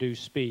help reduce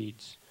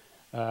speeds.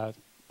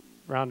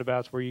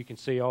 Roundabouts where you can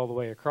see all the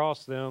way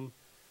across them,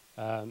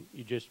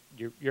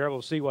 you're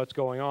able to see what's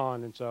going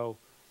on, and so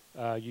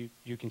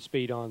you can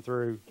speed on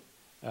through.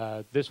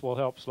 This will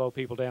help slow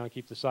people down,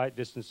 keep the sight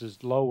distances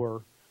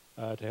lower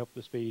to help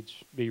the speeds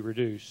be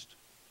reduced.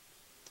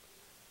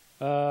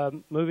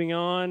 Moving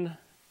on,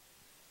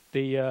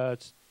 the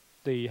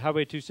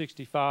Highway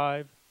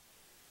 265,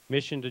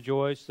 Mission to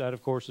Joyce, that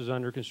of course is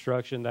under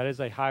construction. That is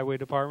a highway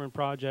department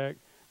project.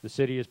 The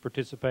city is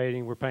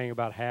participating. We're paying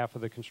about half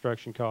of the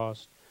construction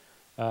cost.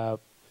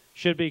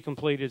 Should be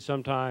completed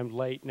sometime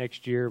late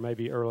next year,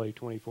 maybe early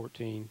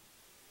 2014.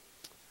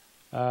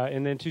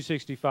 And then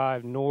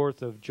 265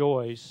 north of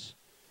Joyce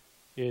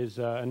is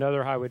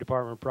another highway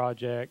department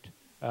project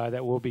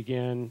that will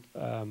begin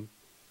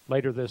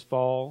later this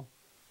fall,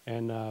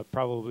 and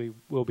probably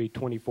will be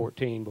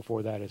 2014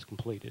 before that is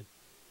completed.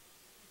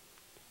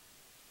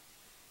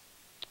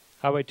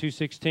 Highway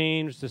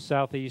 216 is the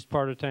southeast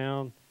part of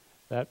town.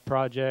 That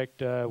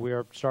project, we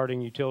are starting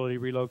utility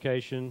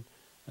relocation,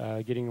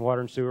 getting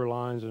water and sewer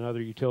lines and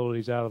other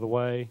utilities out of the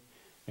way.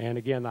 And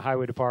again, the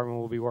highway department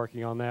will be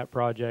working on that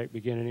project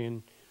beginning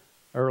in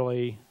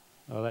early,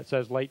 that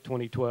says late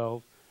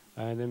 2012,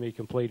 and then be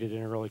completed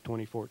in early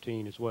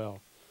 2014 as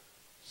well.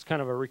 It's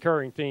kind of a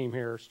recurring theme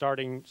here,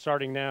 starting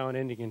now and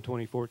ending in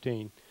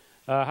 2014.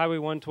 Highway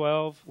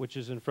 112, which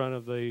is in front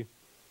of the,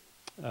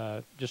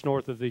 just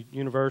north of the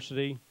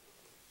university.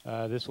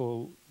 This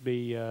will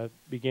be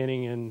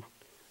beginning in,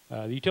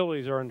 the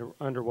utilities are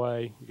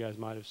underway. You guys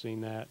might have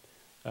seen that.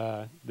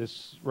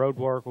 This road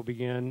work will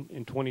begin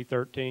in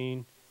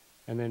 2013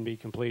 and then be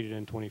completed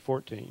in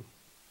 2014.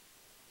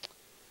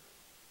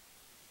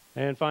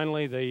 And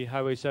finally, the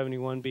Highway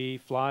 71B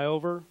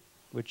flyover,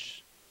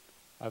 which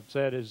I've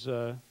said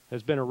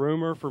has been a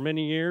rumor for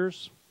many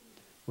years.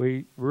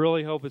 We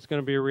really hope it's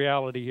going to be a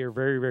reality here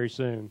very, very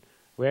soon.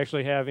 We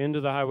actually have into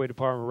the Highway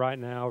Department right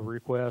now a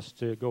request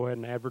to go ahead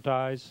and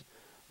advertise.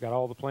 Got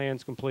all the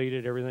plans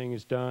completed, everything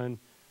is done,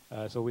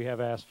 so we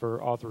have asked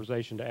for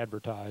authorization to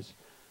advertise.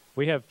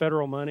 We have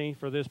federal money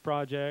for this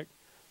project.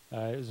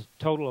 It's a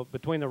total of,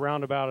 between the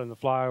roundabout and the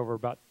flyover,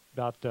 about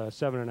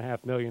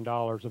 $7.5 million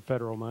of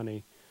federal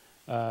money.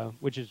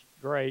 which is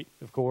great,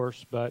 of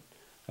course, but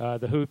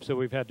the hoops that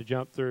we've had to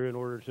jump through in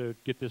order to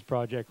get this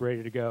project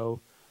ready to go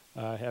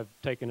have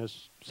taken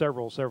us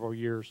several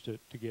years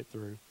to get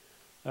through.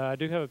 I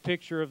do have a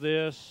picture of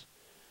this,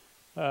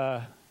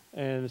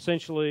 and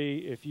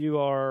essentially if you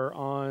are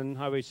on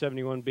Highway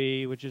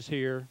 71B, which is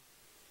here,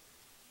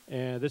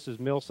 and this is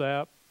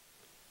Millsap,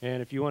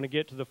 and if you want to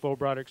get to the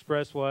Fulbright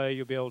Expressway,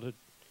 you'll be able to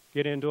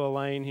get into a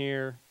lane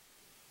here,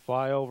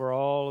 fly over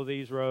all of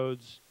these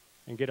roads,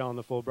 and get on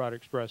the Fulbright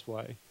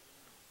Expressway.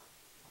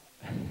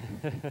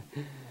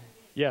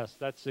 Yes,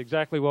 that's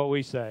exactly what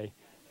we say.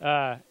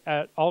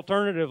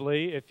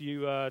 Alternatively, if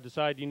you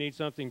decide you need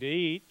something to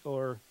eat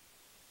or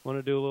want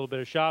to do a little bit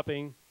of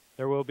shopping,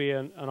 there will be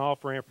an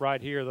off-ramp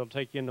right here that'll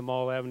take you into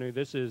Mall Avenue.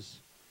 This is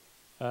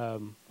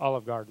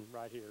Olive Garden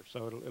right here,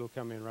 so it'll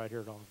come in right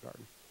here at Olive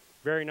Garden.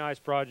 Very nice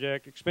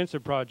project,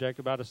 expensive project,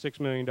 about a $6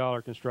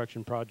 million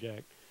construction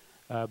project,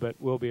 but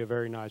will be a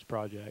very nice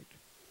project.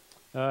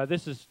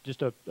 This is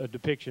just a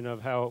depiction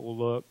of how it will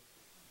look.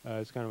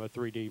 It's kind of a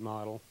 3D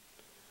model.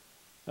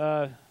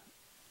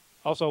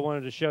 Also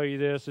wanted to show you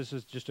this. This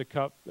is just a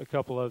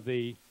couple of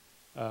the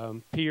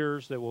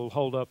piers that will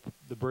hold up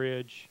the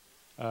bridge.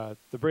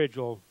 The bridge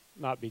will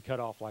not be cut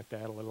off like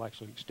that. It'll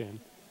actually extend.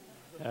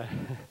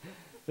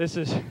 This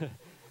is,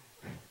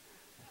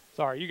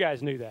 sorry, you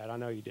guys knew that. I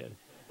know you did.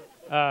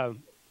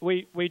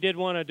 We did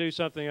want to do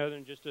something other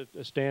than just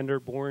a standard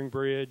boring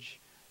bridge.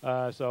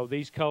 So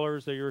these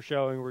colors that you're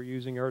showing, we're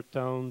using earth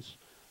tones,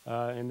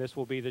 and this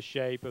will be the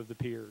shape of the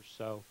piers.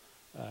 So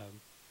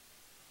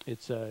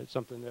it's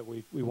something that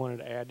we wanted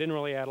to add. Didn't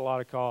really add a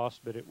lot of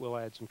cost, but it will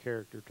add some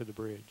character to the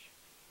bridge.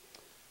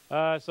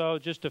 So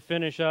just to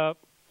finish up,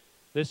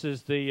 this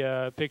is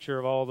the picture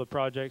of all the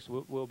projects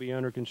will be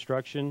under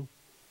construction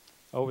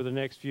over the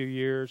next few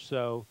years.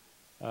 So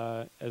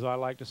as I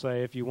like to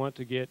say, if you want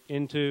to get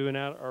into and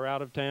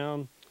out of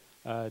town,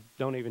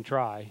 don't even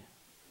try.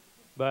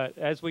 But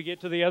as we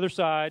get to the other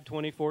side,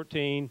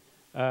 2014,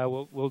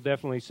 we'll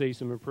definitely see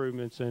some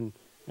improvements and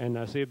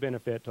see a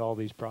benefit to all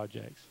these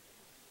projects.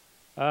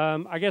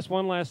 I guess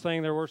one last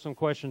thing, there were some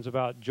questions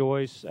about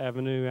Joyce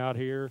Avenue out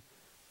here.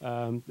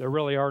 There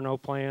really are no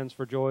plans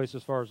for Joyce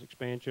as far as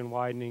expansion,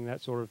 widening,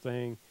 that sort of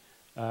thing.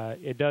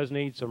 It does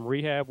need some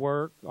rehab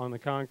work on the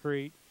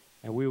concrete,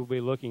 and we will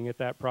be looking at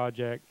that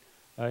project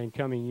in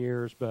coming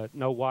years, but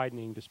no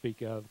widening to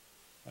speak of.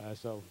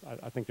 So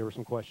I think there were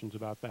some questions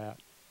about that.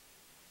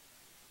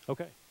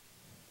 Okay.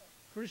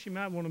 Chris, you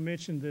might want to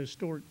mention the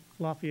historic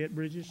Lafayette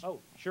bridges. Oh,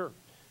 sure.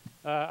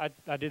 I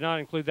did not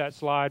include that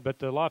slide, but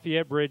the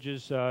Lafayette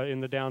bridges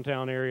in the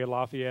downtown area,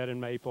 Lafayette and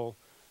Maple,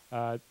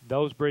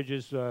 those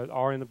bridges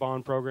are in the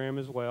bond program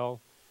as well.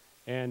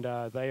 And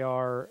they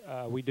are,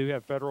 we do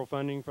have federal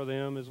funding for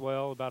them as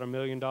well, about $1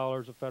 million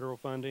of federal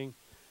funding.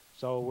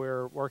 So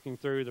we're working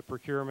through the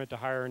procurement to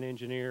hire an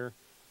engineer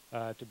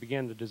to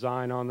begin the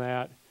design on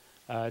that.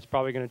 It's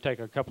probably going to take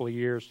a couple of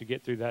years to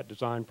get through that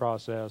design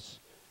process,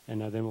 and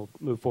then we'll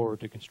move forward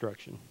to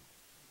construction.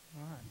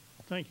 All right.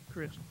 Thank you,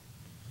 Chris.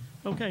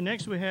 Okay,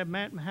 next we have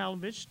Matt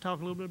Mihalovich to talk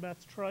a little bit about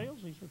the trails.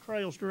 He's our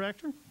trails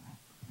director.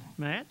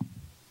 Matt?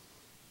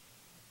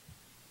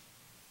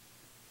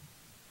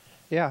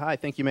 Yeah, hi,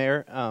 thank you,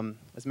 Mayor.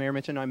 As Mayor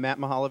mentioned, I'm Matt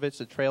Mihalovich,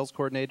 the trails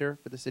coordinator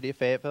for the city of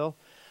Fayetteville.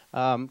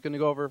 I'm going to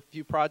go over a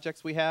few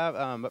projects we have.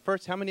 But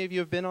first, how many of you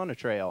have been on a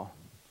trail?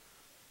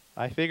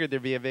 I figured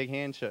there'd be a big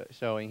hand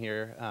showing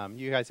here.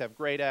 You guys have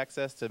great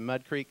access to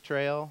Mud Creek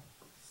Trail,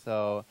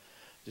 so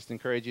just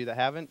encourage you that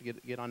haven't,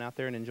 get on out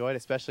there and enjoy it,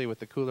 especially with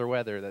the cooler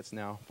weather that's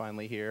now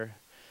finally here.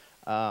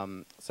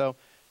 So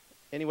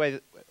anyway,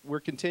 we're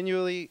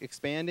continually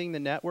expanding the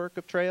network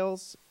of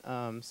trails.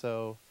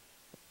 So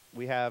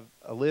we have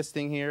a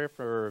listing here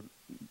for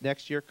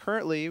next year.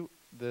 Currently,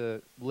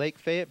 the Lake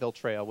Fayetteville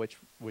Trail,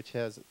 which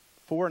has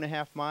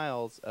 4.5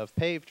 miles of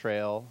paved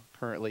trail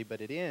currently, but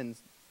it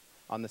ends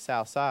on the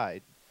south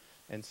side.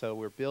 And so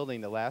we're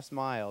building the last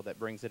mile that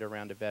brings it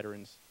around to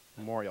Veterans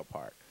Memorial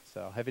Park.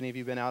 So have any of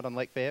you been out on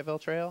Lake Fayetteville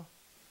Trail?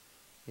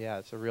 Yeah,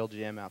 it's a real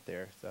gem out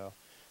there. So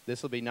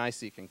this will be nice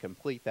so you can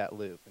complete that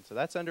loop. And so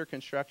that's under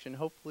construction.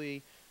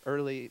 Hopefully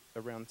early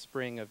around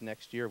spring of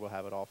next year we'll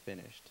have it all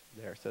finished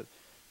there. So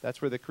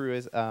that's where the crew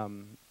is.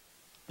 And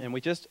we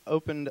just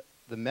opened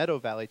the Meadow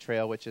Valley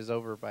Trail, which is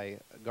over by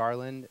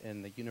Garland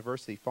and the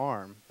University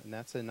Farm. And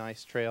that's a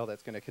nice trail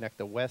that's going to connect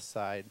the west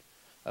side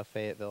of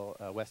Fayetteville,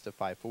 west of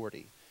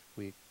 540.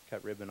 We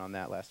cut ribbon on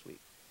that last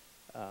week.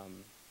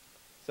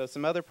 So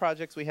some other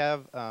projects we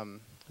have,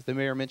 as the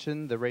mayor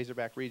mentioned, the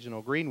Razorback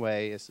Regional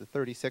Greenway is a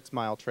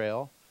 36-mile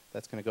trail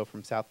that's going to go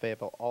from South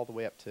Fayetteville all the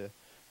way up to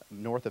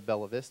north of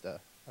Bella Vista.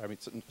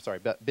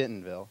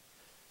 Bentonville.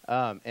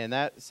 And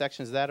that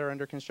sections of that are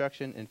under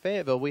construction. In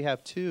Fayetteville, we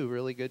have two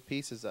really good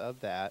pieces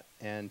of that,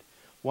 and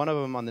one of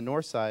them on the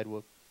north side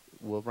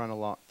will run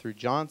along through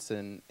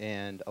Johnson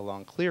and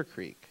along Clear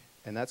Creek,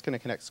 and that's going to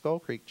connect Skull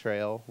Creek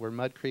Trail, where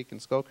Mud Creek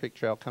and Skull Creek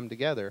Trail come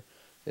together.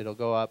 It'll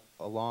go up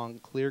along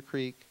Clear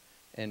Creek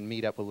and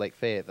meet up with Lake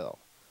Fayetteville.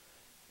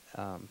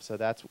 So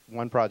that's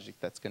one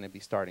project that's going to be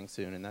starting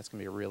soon, and that's going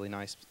to be a really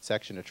nice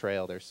section of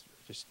trail. There's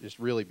just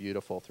really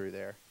beautiful through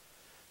there.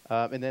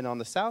 And then on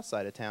the south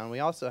side of town, we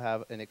also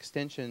have an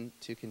extension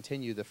to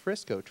continue the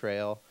Frisco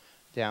Trail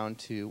down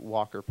to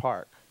Walker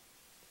Park.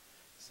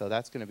 So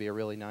that's going to be a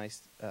really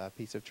nice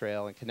piece of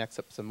trail and connects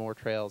up some more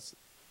trails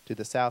to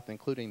the south,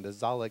 including the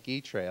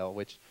Zalagi Trail,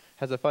 which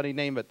has a funny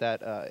name, but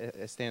that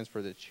it stands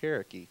for the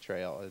Cherokee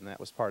Trail, and that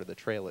was part of the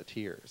Trail of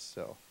Tears.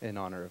 So in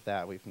honor of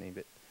that, we've named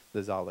it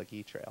the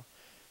Zalagi Trail.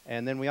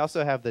 And then we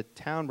also have the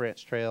Town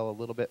Branch Trail a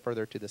little bit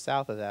further to the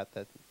south of that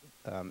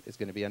is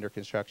going to be under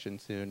construction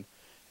soon,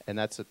 and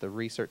that's at the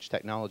Research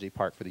Technology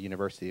Park for the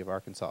University of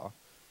Arkansas,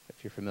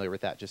 if you're familiar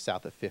with that, just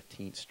south of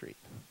 15th Street.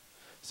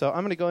 So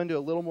I'm going to go into a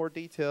little more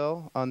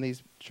detail on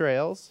these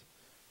trails,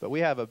 but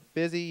we have a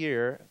busy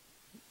year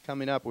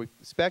coming up. We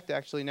expect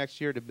actually next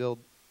year to build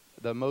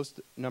the most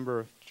number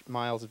of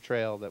miles of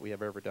trail that we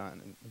have ever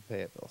done in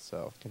Fayetteville.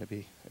 So it's going to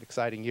be an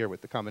exciting year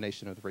with the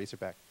combination of the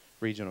Razorback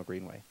Regional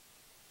Greenway.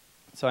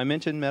 So I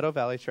mentioned Meadow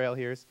Valley Trail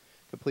here is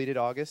completed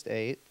August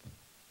 8th.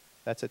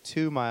 That's a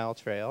 2-mile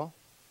trail.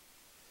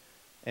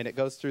 And it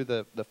goes through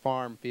the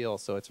farm field,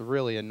 so it's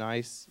really a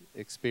nice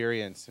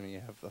experience. I mean,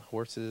 you have the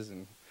horses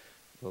and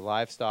the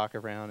livestock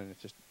around, and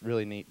it's just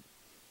really neat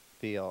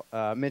feel.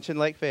 Mentioned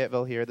Lake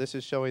Fayetteville here. This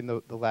is showing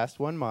the last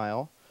 1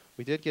 mile.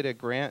 We did get a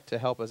grant to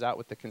help us out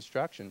with the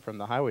construction from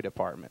the Highway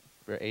Department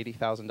for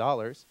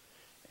 $80,000.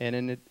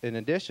 And in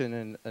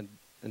addition, an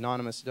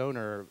anonymous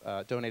donor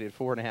donated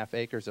 4.5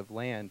 acres of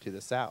land to the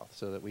south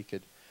so that we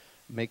could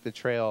make the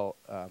trail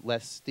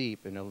less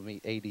steep and it'll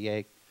meet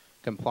ADA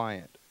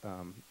compliant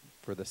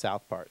for the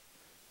south part.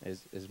 As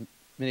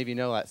many of you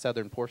know, that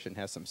southern portion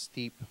has some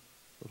steep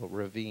little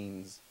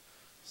ravines,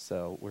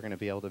 so we're going to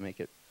be able to make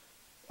it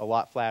a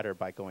lot flatter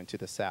by going to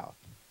the south.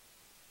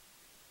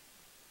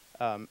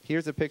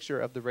 Here's a picture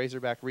of the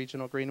Razorback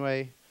Regional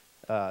Greenway.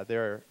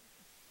 There are,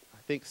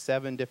 I think,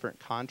 7 different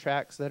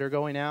contracts that are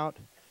going out,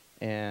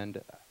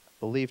 and I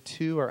believe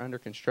 2 are under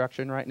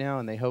construction right now,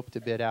 and they hope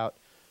to bid out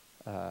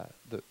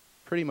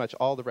pretty much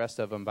all the rest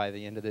of them by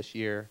the end of this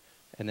year,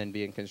 and then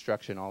be in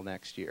construction all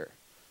next year,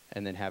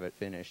 and then have it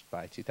finished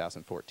by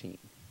 2014.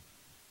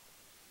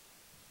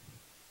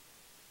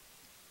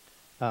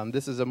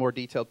 This is a more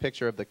detailed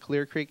picture of the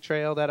Clear Creek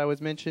Trail that I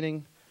was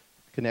mentioning,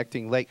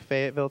 connecting Lake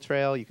Fayetteville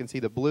Trail. You can see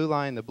the blue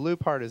line. The blue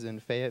part is in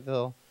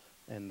Fayetteville,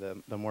 and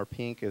the more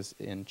pink is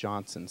in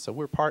Johnson. So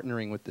we're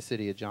partnering with the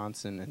city of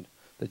Johnson and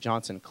the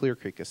Johnson Clear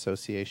Creek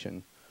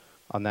Association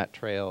on that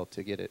trail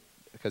to get it,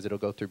 because it'll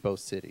go through both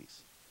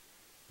cities.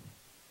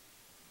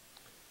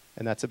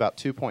 And that's about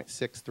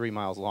 2.63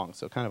 miles long,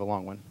 so kind of a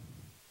long one.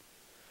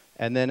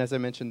 And then, as I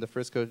mentioned, the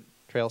Frisco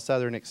Trail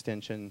Southern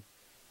Extension.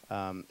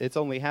 It's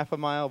only half a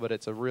mile, but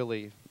it's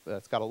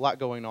it's got a lot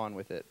going on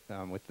with it,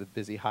 with the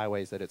busy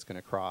highways that it's going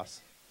to cross,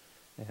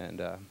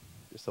 and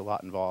just a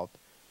lot involved.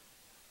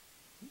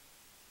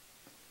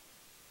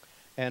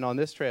 And on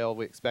this trail,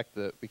 we expect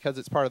because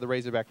it's part of the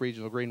Razorback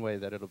Regional Greenway,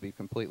 that it'll be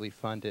completely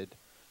funded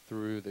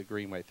through the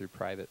Greenway, through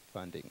private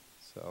funding.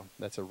 So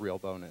that's a real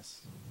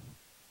bonus.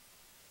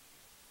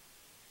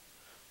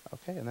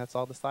 Okay, and that's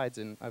all the slides.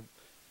 And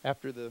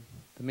after the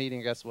meeting,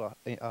 I guess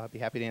I'll be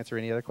happy to answer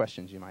any other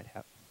questions you might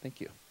have.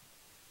 Thank you.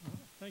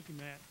 Thank you,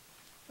 Matt.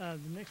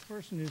 The next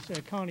person is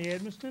Connie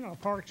Edmiston, our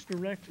Parks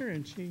Director,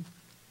 and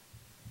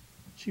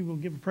she will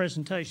give a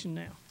presentation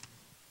now.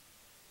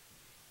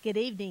 Good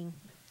evening.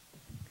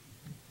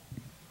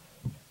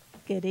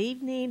 Good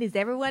evening. Is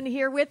everyone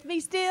here with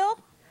me still?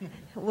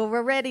 Well,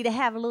 we're ready to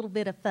have a little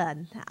bit of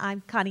fun.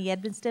 I'm Connie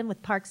Edmiston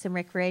with Parks and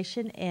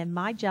Recreation, and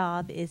my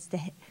job is to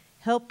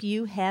help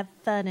you have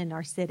fun in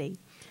our city.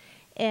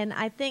 And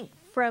I think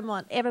from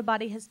what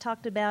everybody has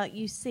talked about,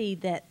 you see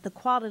that the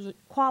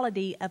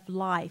quality of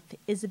life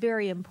is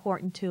very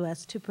important to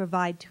us to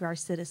provide to our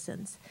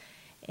citizens.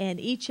 And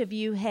each of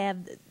you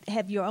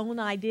have your own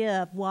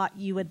idea of what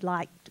you would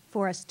like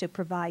for us to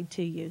provide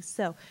to you.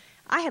 So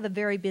I have a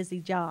very busy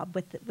job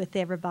with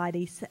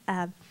everybody's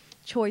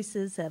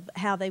choices of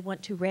how they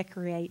want to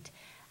recreate.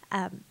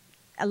 A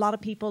lot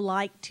of people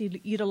like to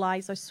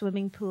utilize our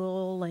swimming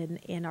pool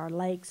and our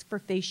lakes for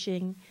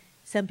fishing.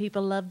 Some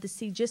people love to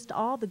see just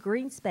all the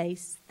green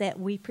space that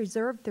we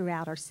preserve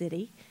throughout our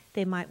city.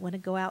 They might want to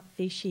go out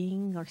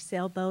fishing or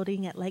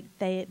sailboating at Lake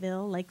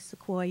Fayetteville, Lake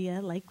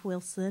Sequoia, Lake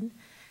Wilson.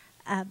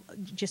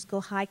 Just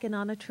go hiking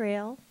on a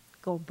trail,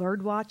 go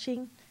bird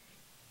watching,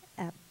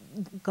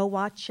 go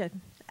watch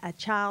a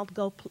child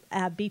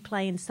be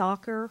playing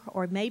soccer,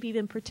 or maybe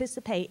even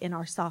participate in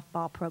our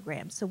softball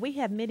program. So we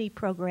have many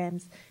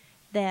programs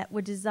that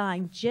were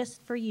designed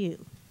just for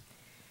you.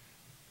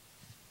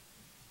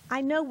 I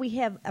know we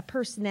have a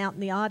person out in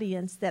the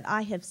audience that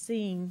I have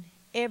seen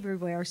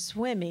everywhere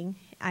swimming,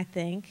 I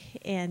think,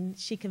 and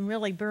she can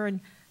really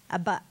burn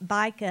a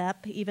bike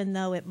up, even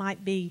though it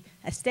might be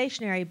a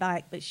stationary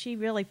bike, but she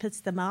really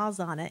puts the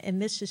miles on it.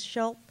 And Mrs.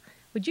 Schultz,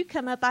 would you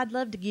come up? I'd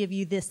love to give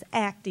you this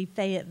active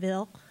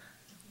Fayetteville.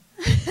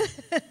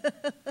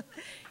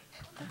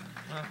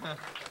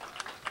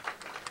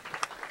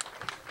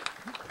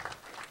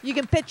 You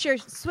can put your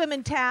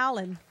swimming towel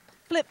and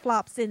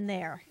flip-flops in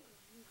there.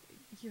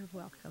 You're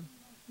welcome.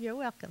 You're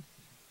welcome.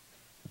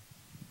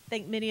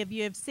 think many of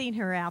you have seen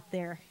her out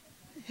there.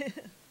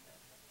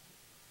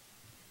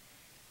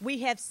 We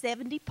have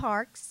 70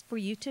 parks for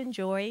you to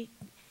enjoy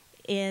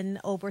in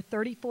over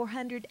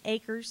 3,400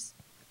 acres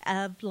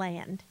of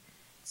land.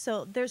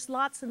 So there's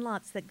lots and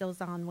lots that goes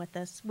on with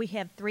us. We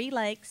have 3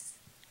 lakes,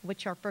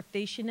 which are for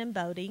fishing and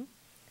boating.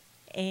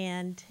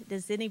 And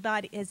has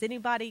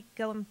anybody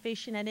gone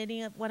fishing at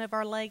any one of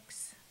our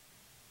lakes?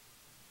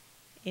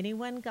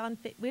 Anyone gone?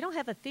 We don't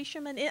have a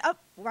fisherman. Oh,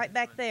 right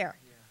back there.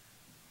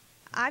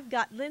 I've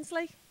got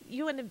Lindsley.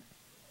 You and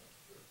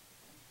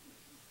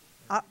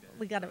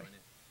we got to.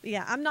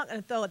 Yeah, I'm not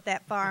going to throw it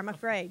that far, I'm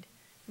afraid.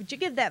 Would you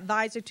give that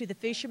visor to the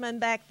fisherman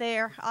back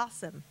there?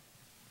 Awesome.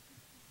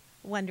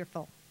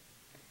 Wonderful.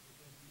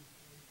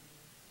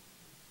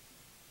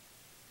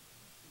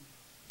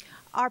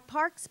 Our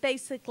parks,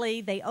 basically,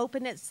 they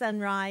open at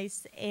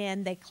sunrise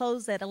and they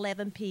close at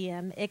 11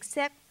 p.m.,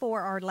 except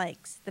for our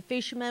lakes. The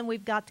fishermen,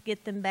 we've got to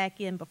get them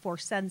back in before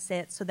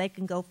sunset so they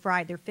can go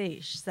fry their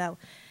fish. So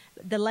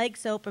the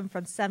lakes open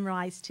from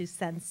sunrise to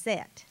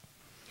sunset.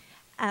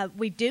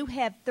 We do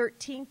have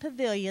 13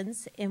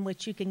 pavilions in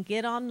which you can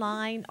get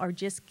online or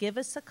just give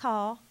us a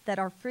call that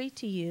are free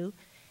to you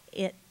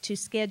to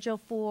schedule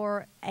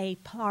for a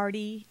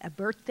party, a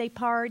birthday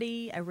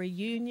party, a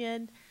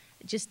reunion,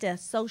 just a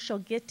social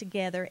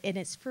get-together, and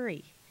it's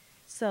free.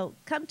 So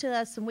come to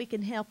us and we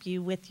can help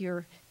you with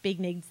your big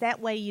needs. That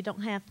way you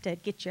don't have to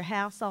get your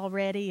house all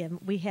ready, and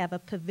we have a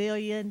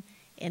pavilion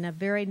in a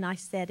very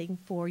nice setting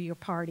for your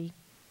party.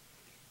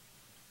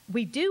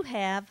 We do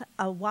have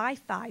a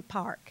Wi-Fi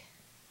park.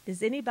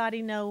 Does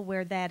anybody know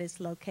where that is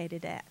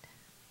located at?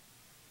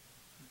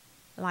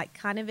 Like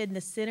kind of in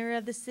the center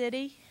of the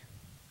city?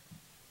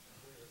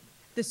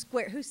 The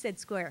square. Who said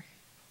square?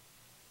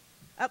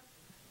 Up.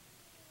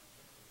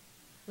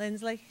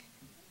 Lindsley?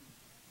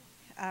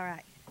 All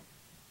right.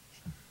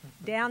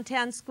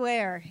 Downtown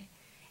Square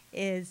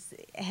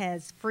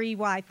has free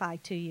Wi-Fi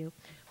to you.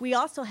 We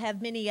also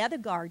have many other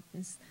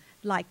gardens,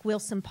 like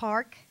Wilson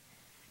Park.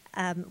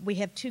 We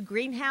have 2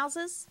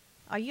 greenhouses.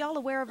 Are you all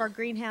aware of our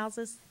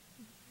greenhouses?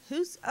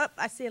 Who's up?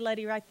 I see a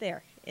lady right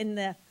there in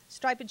the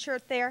striped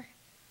shirt there.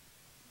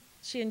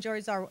 She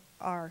enjoys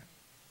our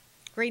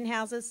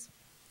greenhouses.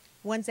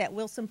 One's at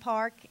Wilson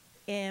Park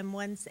and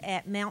one's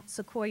at Mount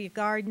Sequoia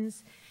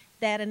Gardens.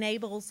 That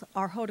enables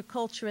our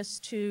horticulturists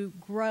to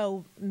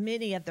grow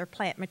many of their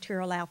plant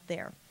material out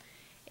there.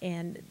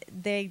 And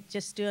they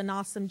just do an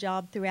awesome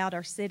job throughout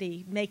our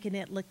city, making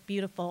it look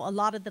beautiful. A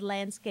lot of the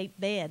landscape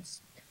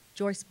beds,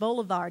 Joyce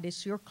Boulevard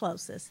is your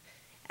closest.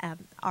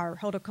 Our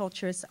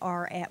horticulturists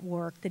are at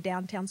work. The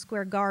Downtown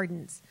Square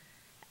Gardens,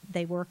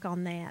 they work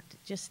on that.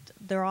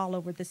 They're all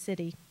over the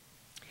city.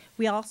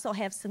 We also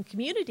have some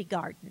community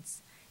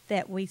gardens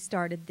that we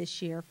started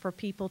this year for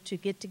people to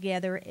get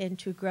together and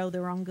to grow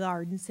their own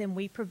gardens, and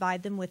we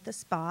provide them with a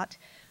spot.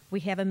 We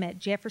have them at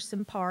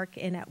Jefferson Park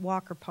and at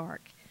Walker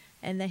Park,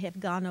 and they have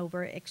gone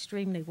over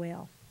extremely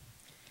well.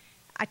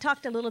 I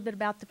talked a little bit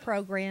about the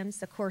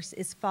programs. Of course,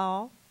 it's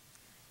fall,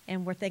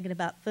 and we're thinking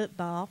about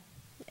football.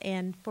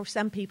 And for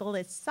some people,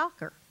 it's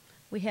soccer.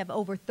 We have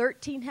over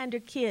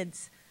 1,300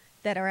 kids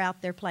that are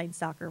out there playing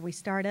soccer. We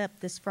start up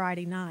this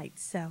Friday night,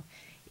 so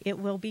it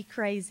will be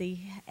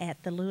crazy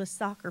at the Lewis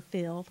soccer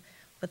field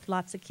with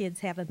lots of kids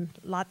having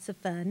lots of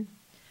fun.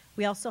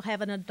 We also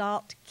have an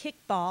adult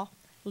kickball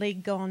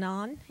league going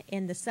on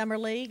in the summer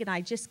league, and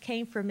I just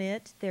came from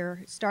it. They're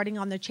starting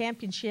on the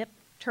championship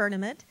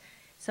tournament,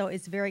 so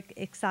it's very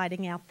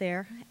exciting out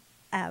there.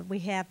 We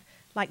have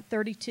like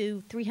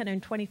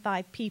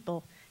 325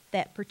 people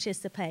that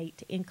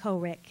participate in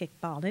co-rec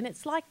kickball. And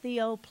it's like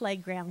the old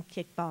playground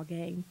kickball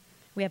game.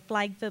 We have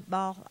flag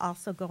football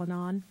also going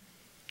on.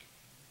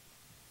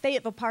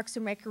 Fayetteville Parks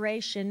and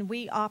Recreation,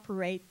 we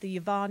operate the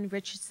Yvonne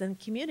Richardson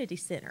Community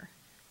Center,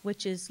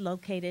 which is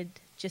located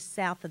just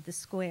south of the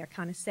square,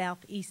 kind of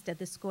southeast of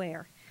the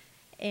square.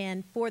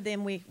 And for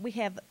them, we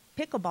have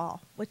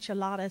pickleball, which a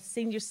lot of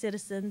senior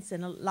citizens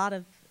and a lot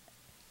of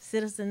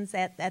citizens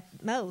at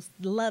most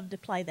love to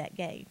play that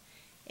game.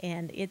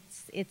 And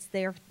it's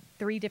there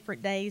 3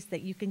 different days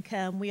that you can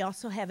come. We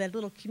also have a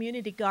little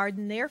community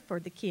garden there for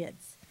the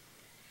kids.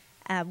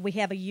 We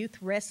have a youth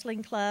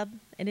wrestling club,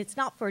 and it's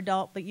not for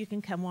adult, but you can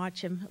come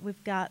watch them.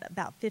 We've got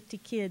about 50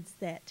 kids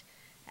that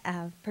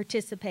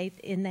participate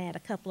in that a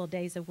couple of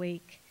days a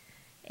week.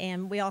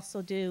 And we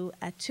also do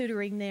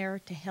tutoring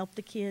there to help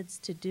the kids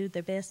to do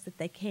the best that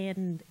they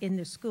can in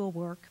their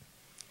schoolwork.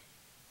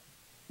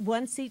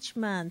 Once each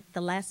month,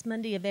 the last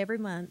Monday of every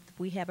month,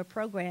 we have a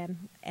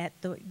program at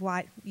the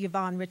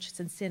Yvonne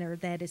Richardson Center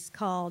that is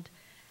called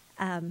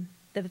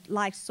the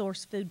Life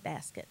Source Food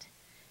Basket.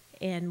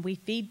 And we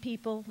feed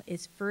people,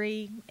 it's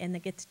free, and they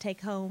get to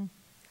take home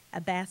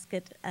a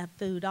basket of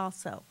food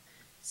also.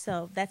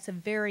 So that's a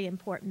very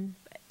important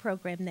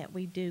program that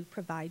we do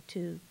provide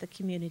to the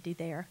community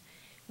there.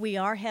 We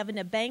are having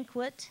a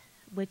banquet,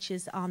 which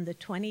is on the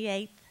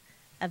 28th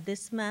of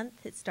this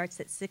month. It starts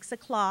at 6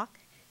 o'clock.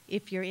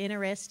 If you're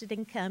interested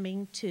in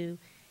coming to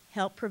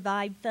help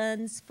provide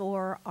funds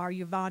for our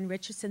Yvonne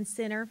Richardson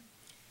Center,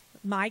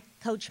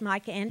 Coach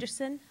Mike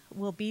Anderson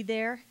will be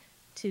there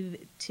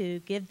to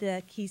give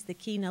he's the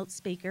keynote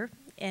speaker,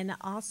 and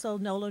also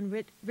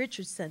Nolan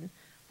Richardson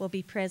will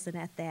be present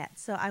at that.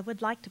 So I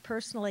would like to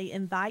personally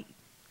invite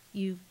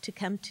you to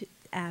come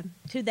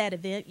to that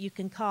event. You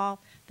can call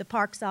the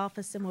Parks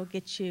office and we'll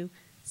get you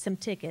some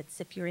tickets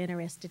if you're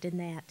interested in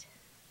that.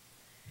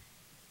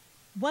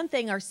 One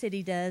thing our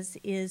city does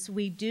is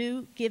we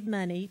do give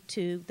money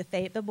to the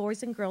Fayetteville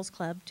Boys and Girls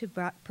Club to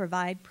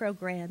provide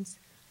programs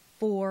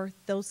for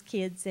those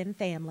kids and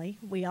family.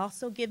 We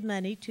also give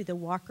money to the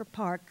Walker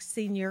Park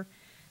Senior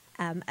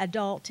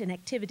Adult and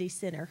Activity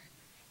Center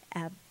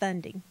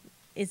funding.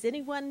 Does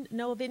anyone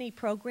know of any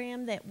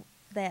program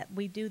that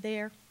we do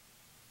there?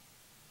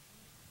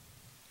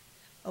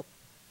 Oh,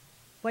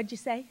 what'd you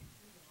say?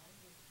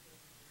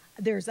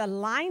 There's a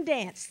line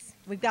dance.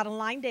 We've got a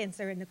line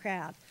dancer in the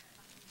crowd.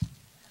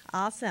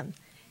 Awesome.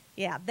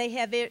 Yeah, they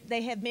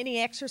have many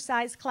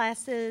exercise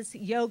classes,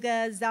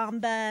 yoga,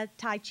 Zumba,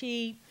 Tai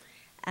Chi,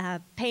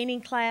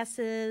 painting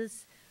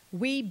classes,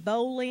 Wii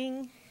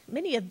bowling.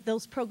 Many of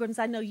those programs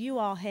I know you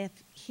all have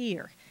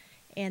here.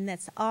 And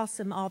that's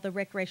awesome, all the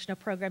recreational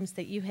programs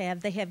that you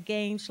have. They have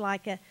games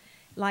like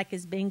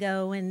as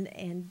bingo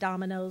and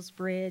dominoes,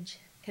 bridge,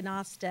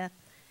 canasta.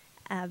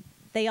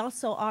 They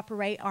also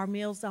operate our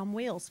Meals on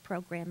Wheels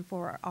program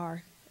for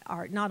our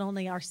not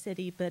only our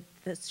city, but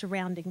the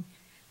surrounding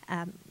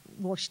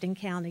Washington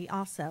County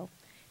also.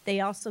 They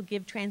also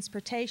give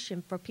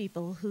transportation for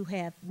people who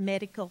have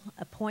medical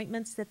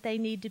appointments that they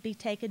need to be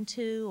taken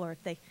to, or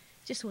if they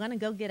just want to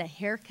go get a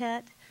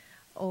haircut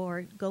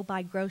or go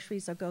buy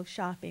groceries or go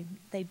shopping.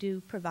 They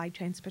do provide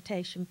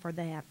transportation for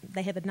that.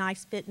 They have a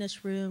nice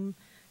fitness room,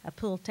 a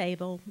pool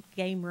table,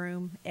 game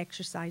room,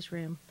 exercise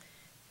room.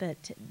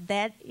 But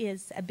that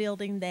is a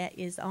building that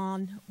is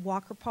on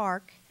Walker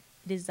Park.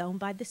 It is owned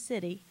by the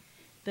city,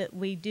 but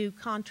we do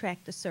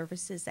contract the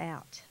services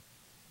out.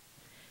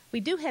 We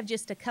do have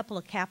just a couple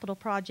of capital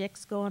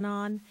projects going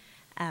on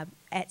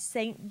at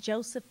St.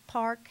 Joseph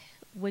Park,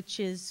 which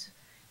is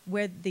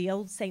where the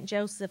old St.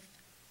 Joseph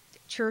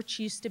Church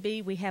used to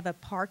be. We have a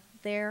park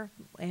there,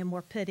 and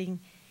we're putting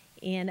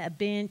in a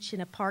bench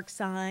and a park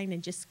sign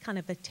and just kind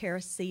of a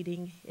terrace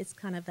seating. It's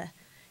kind of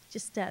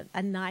just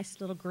a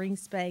nice little green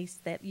space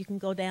that you can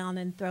go down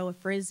and throw a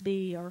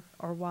frisbee or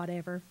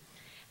whatever.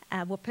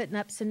 We're putting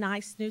up some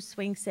nice new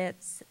swing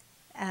sets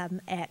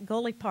at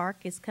Goley Park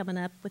is coming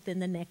up within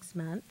the next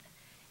month.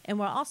 And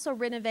we're also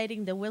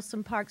renovating the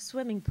Wilson Park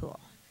swimming pool.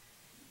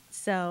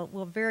 So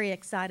we're very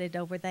excited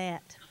over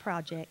that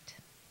project.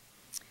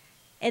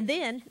 And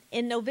then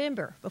in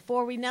November,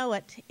 before we know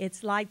it,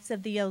 it's Lights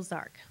of the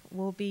Ozark.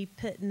 We'll be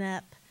putting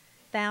up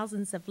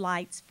thousands of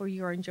lights for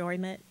your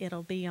enjoyment.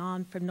 It'll be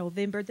on from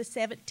November the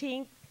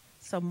 17th,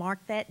 so mark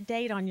that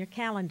date on your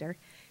calendar.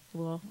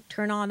 We'll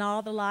turn on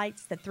all the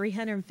lights, the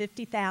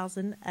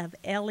 350,000 of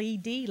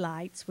LED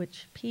lights,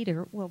 which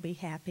Peter will be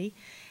happy.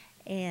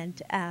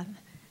 And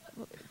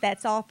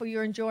that's all for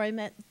your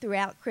enjoyment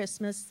throughout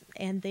Christmas.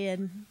 And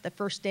then the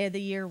first day of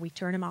the year, we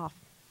turn them off.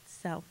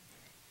 So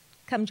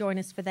come join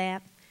us for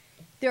that.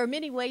 There are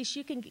many ways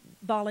you can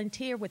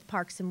volunteer with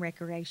Parks and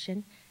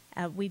Recreation.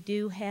 We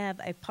do have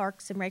a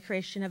Parks and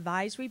Recreation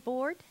Advisory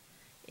Board.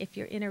 If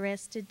you're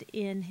interested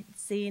in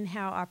seeing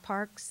how our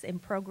parks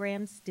and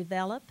programs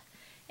develop.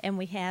 And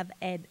we have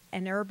an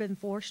urban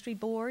forestry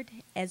board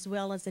as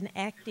well as an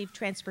active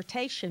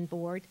transportation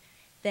board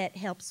that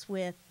helps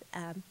with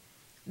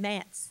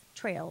mats,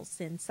 trails,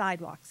 and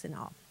sidewalks and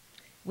all.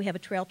 We have a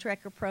trail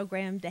tracker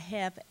program to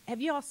have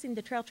you all seen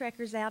the trail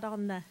trackers out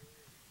on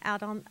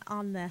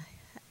the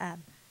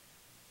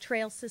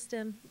trail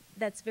system?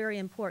 That's very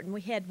important.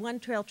 We had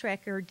one trail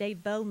tracker,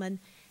 Dave Bowman,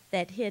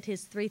 that hit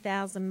his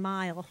 3,000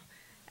 mile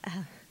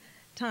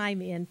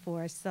time in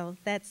for us. So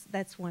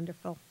that's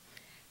wonderful.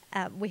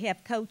 We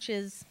have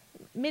coaches,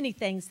 many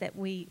things that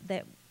we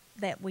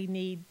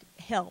need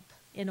help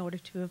in order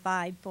to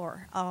provide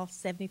for all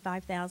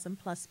 75,000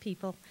 plus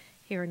people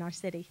here in our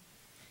city.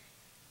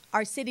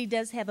 Our city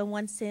does have a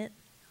 1 cent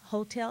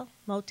hotel,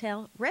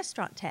 motel,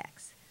 restaurant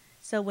tax.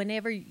 So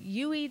whenever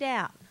you eat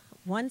out,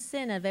 1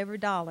 cent of every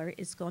dollar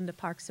is going to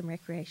Parks and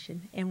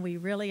Recreation, and we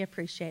really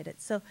appreciate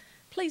it. So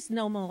please,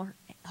 no more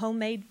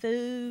homemade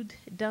food.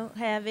 Don't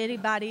have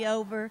anybody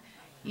over.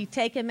 You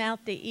take them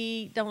out to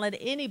eat. Don't let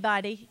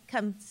anybody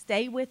come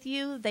stay with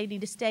you. They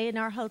need to stay in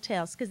our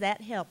hotels because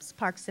that helps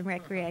Parks and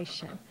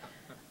Recreation.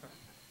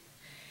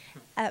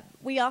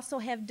 We also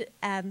have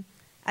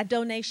a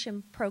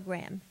donation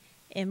program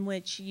in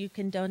which you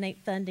can donate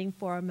funding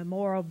for a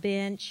memorial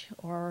bench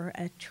or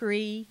a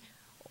tree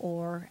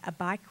or a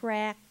bike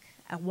rack,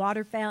 a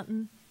water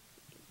fountain,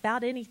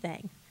 about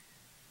anything.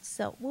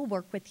 So we'll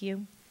work with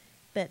you.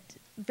 But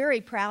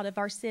very proud of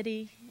our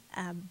city.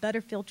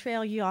 Butterfield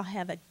Trail, you all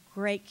have a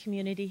great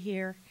community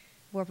here.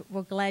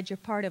 We're glad you're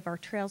part of our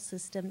trail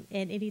system,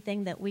 and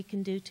anything that we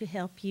can do to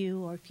help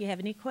you, or if you have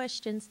any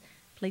questions,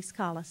 please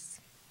call us.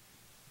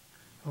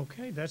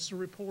 Okay, that's the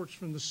reports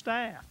from the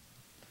staff.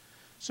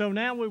 So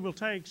now we will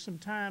take some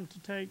time to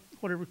take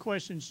whatever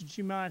questions that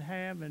you might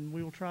have, and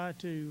we will try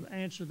to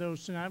answer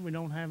those tonight. If we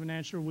don't have an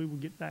answer, we will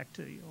get back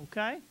to you,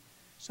 okay?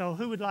 So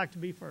who would like to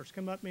be first?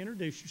 Come up and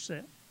introduce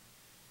yourself.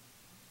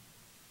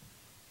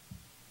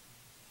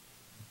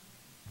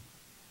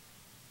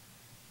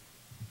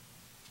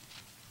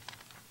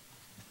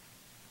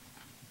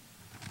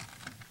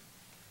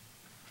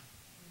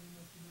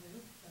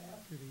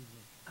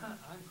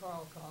 I'm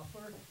Carl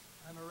Koffler.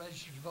 I'm a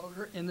registered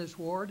voter in this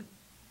ward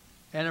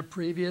and a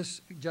previous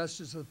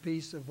Justice of the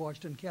Peace of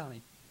Washington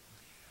County.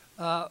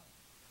 I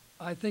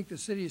think the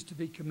city is to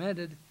be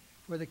commended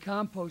for the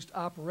compost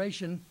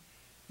operation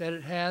that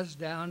it has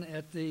down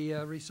at the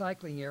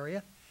recycling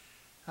area.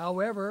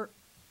 However,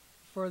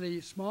 for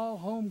the small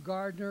home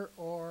gardener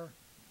or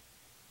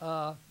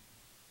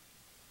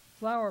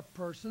flower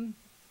person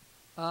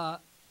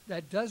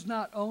that does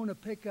not own a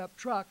pickup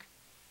truck,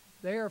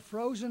 they are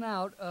frozen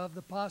out of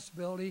the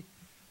possibility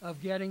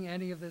of getting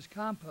any of this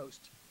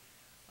compost.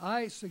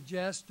 I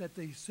suggest that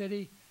the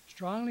city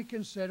strongly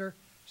consider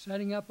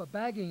setting up a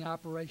bagging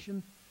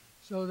operation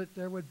so that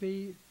there would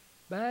be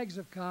bags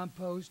of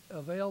compost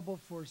available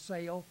for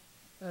sale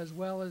as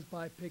well as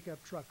by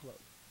pickup truckload.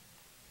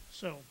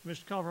 So,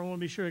 Mr. Carver, I want to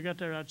be sure I got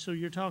that right. So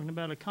you're talking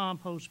about a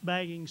compost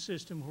bagging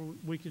system where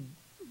we could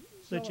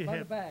let you Sell it by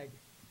have. the bag.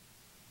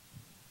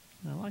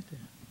 I like that.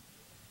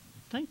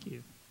 Thank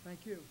you.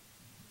 Thank you.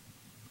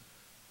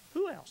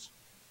 Who else?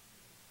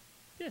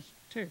 Yes,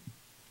 Terry.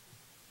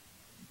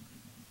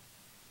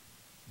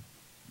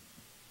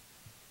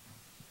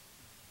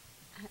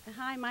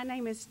 Hi, my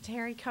name is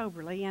Terry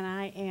Coberly, and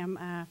I am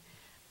a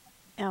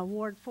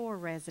Ward 4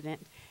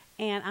 resident.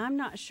 And I'm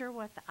not sure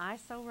what the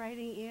ISO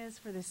rating is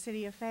for the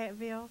city of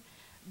Fayetteville,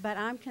 but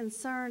I'm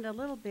concerned a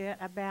little bit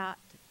about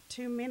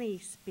too many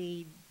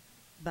speed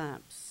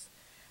bumps.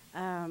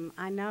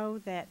 I know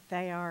that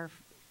they are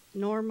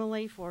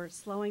normally for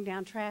slowing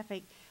down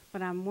traffic,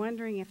 but I'm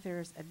wondering if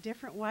there's a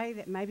different way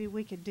that maybe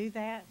we could do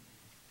that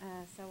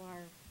so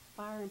our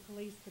fire and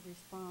police could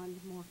respond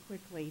more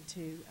quickly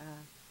to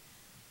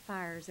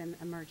fires and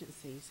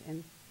emergencies.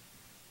 And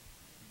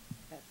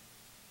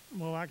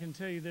Well, I can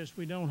tell you this,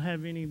 we don't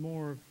have any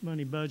more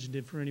money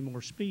budgeted for any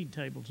more speed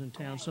tables in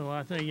town, so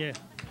I think, yeah.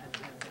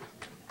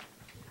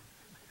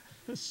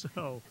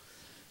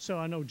 So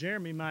I know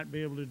Jeremy might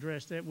be able to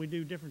address that. We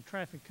do different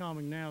traffic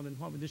calming now than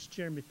what this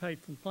Jeremy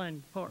Pate from the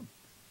Planning Department.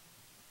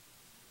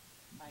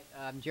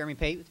 Hi, I'm Jeremy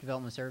Pate with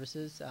Development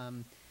Services.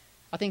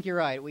 I think you're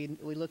right. We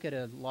look at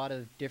a lot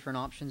of different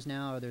options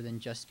now other than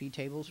just speed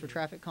tables for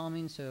traffic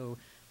calming. So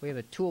we have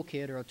a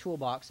toolkit or a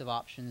toolbox of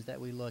options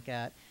that we look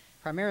at.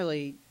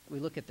 Primarily, we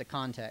look at the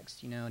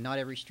context. You know, not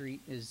every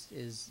street is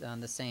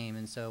the same.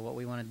 And so what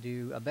we want to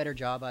do a better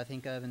job, I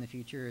think, of in the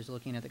future is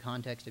looking at the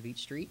context of each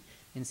street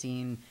and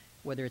seeing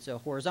whether it's a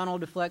horizontal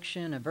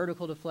deflection, a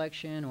vertical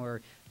deflection,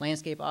 or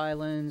landscape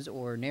islands,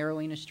 or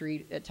narrowing a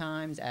street at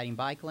times, adding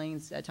bike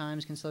lanes at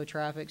times can slow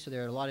traffic. So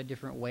there are a lot of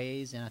different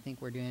ways, and I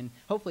think we're doing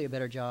hopefully a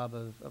better job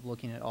of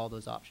looking at all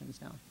those options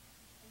now.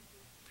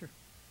 Sure.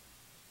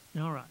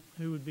 All right,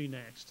 who would be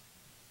next?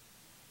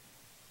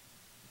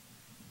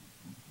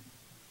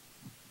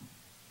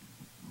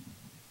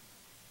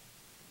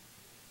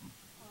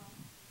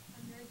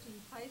 I'm Mary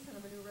Jean Price, and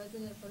I'm a new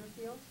resident of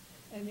Butterfield.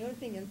 And the only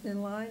thing is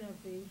in line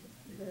of the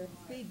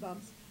speed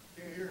bumps.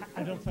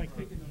 I don't think.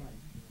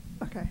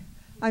 Okay.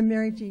 I'm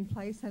Mary Jean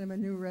Price, and I'm a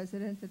new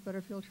resident at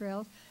Butterfield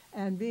Trails.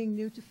 And being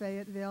new to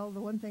Fayetteville, the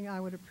one thing I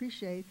would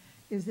appreciate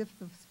is if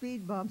the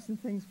speed bumps and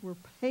things were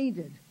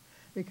painted,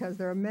 because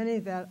there are many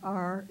that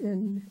are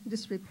in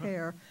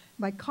disrepair.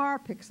 My car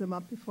picks them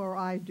up before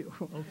I do.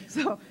 Okay.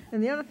 So,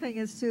 and the other thing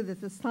is too that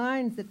the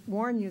signs that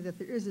warn you that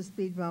there is a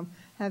speed bump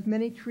have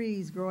many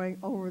trees growing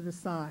over the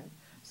sign.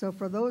 So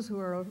for those who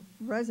are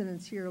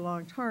residents here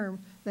long term,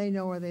 they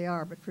know where they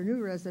are. But for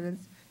new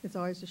residents, it's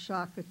always a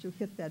shock that you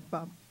hit that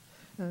bump.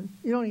 And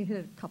you only hit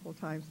it a couple of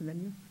times and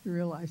then you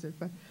realize it.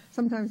 But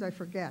sometimes I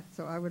forget.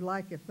 So I would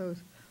like if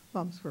those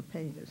bumps were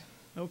painted.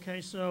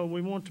 Okay, so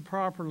we want to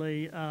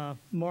properly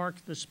mark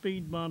the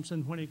speed bumps,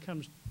 and when it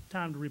comes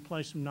time to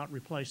replace them, not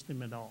replace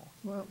them at all.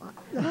 Well,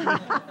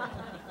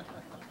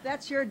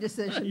 that's your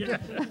decision.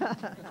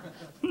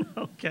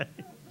 Okay,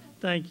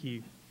 thank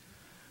you.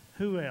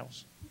 Who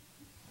else?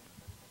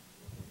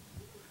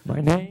 My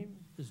name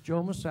is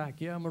Joe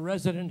Masaki. I'm a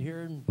resident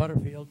here in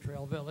Butterfield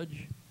Trail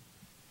Village.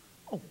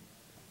 Oh.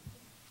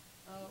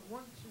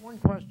 One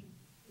question.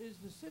 Is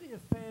the city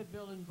of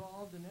Fayetteville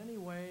involved in any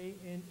way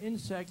in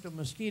insect or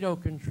mosquito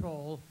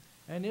control?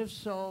 And if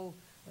so,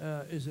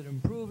 is it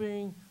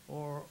improving,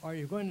 or are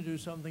you going to do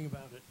something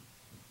about it?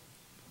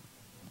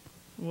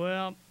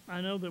 Well,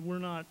 I know that we're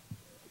not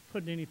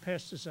putting any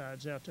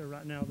pesticides out there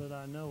right now that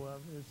I know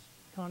of.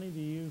 Connie, do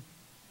you?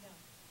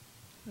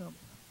 No. No.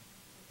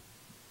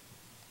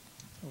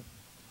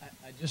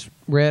 I just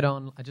read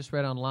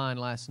online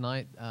last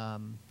night.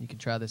 You can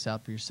try this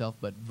out for yourself.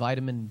 But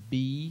vitamin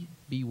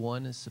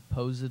B1 is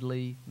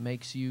supposedly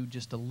makes you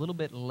just a little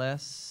bit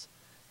less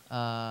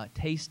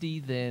tasty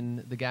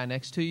than the guy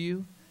next to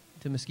you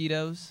to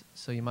mosquitoes.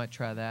 So you might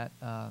try that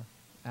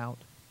out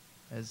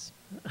as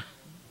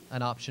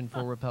an option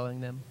for repelling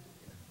them.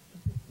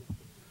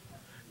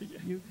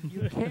 You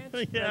can't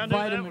spread Yeah, I knew that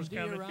vitamin was D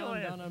coming. Go around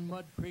ahead. on a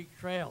Mud Creek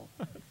Trail.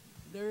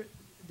 There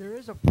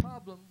is a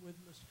problem with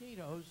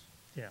mosquitoes.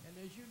 Yeah. And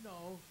as you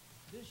know,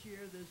 this year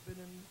there's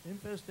been an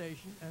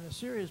infestation and a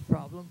serious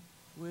problem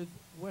with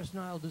West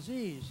Nile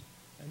disease.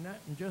 And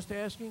I'm just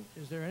asking,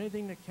 is there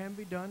anything that can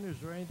be done? Is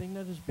there anything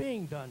that is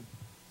being done?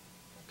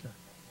 Okay.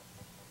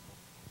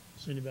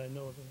 Does anybody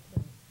know of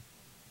anything?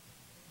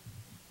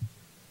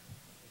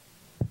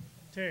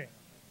 Terry.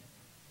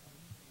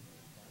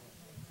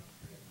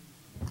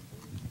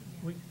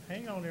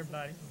 Hang on,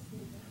 everybody.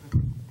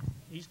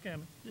 He's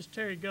coming. This is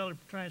Terry Gully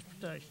for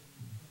Transportation.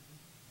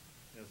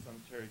 Yes,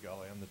 I'm Terry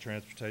Gully. I'm the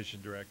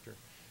Transportation Director.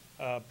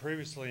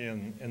 Previously,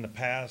 in the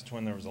past,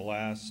 when there was a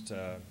last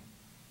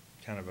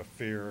kind of a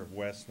fear of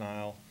West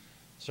Nile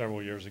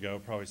several years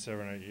ago, probably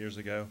 7 or 8 years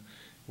ago,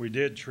 we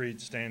did treat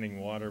standing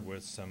water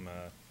with some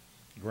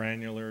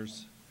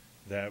granulars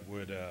that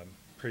would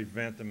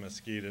prevent the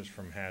mosquitoes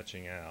from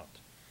hatching out.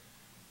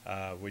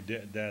 We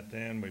did that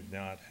then.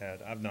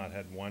 I've not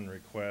had one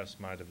request.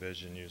 My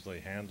division usually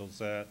handles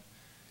that.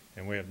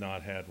 And we have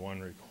not had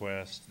one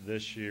request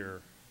this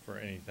year for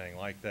anything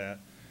like that.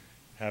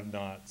 Have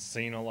not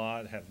seen a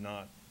lot, have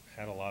not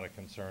had a lot of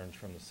concerns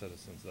from the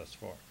citizens thus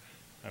far.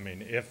 I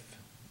mean, if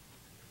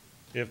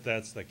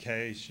that's the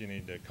case, you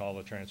need to call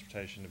the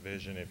Transportation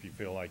Division. If you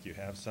feel like you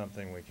have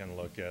something, we can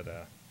look at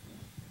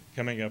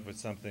coming up with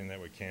something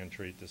that we can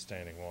treat the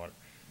standing water.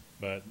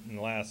 But in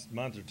the last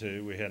month or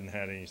two, we hadn't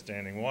had any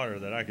standing water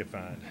that I could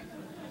find.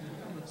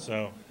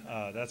 So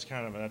that's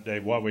kind of an update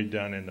of what we've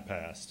done in the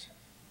past.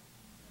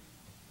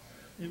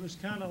 It was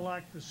kind of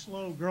like the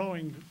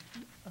slow-growing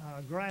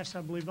grass.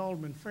 I believe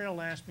Alderman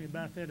Farrell asked me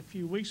about that a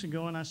few weeks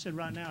ago, and I said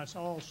right now it's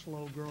all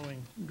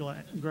slow-growing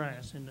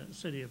grass in the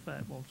city of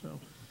Fayetteville. So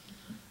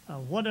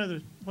what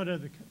other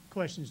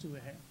questions do we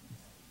have?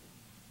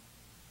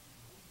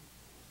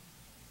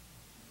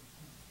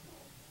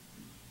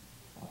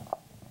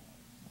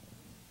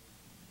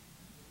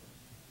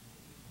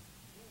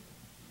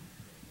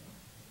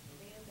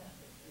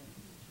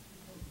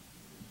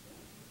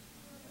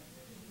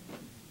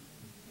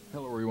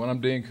 Hello, everyone. I'm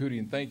Dan Cootie,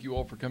 and thank you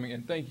all for coming,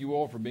 and thank you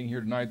all for being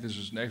here tonight. This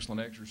is an excellent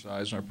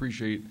exercise, and I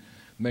appreciate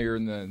Mayor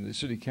and the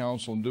City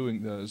Council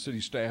and the city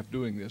staff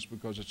doing this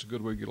because it's a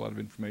good way to get a lot of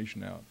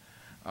information out.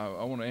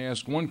 I want to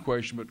ask one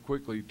question, but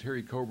quickly.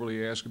 Terry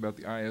Coberly asked about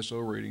the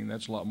ISO rating, and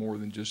that's a lot more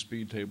than just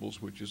speed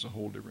tables, which is a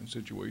whole different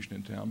situation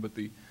in town. But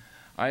the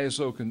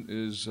ISO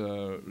is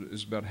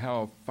about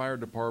how fire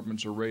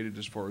departments are rated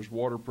as far as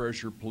water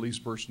pressure, police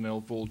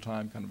personnel,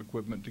 full-time kind of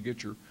equipment to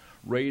get your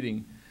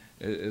rating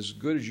as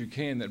good as you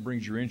can. That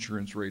brings your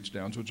insurance rates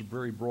down. So it's a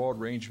very broad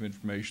range of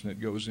information that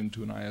goes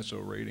into an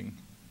ISO rating.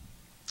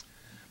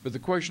 But the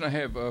question I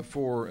have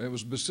it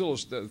was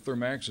Bacillus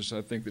thermaxis,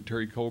 I think, that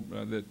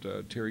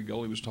Terry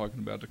Gully was talking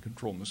about to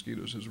control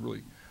mosquitoes. Is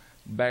really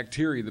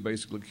bacteria that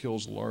basically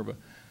kills the larva.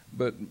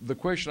 But the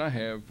question I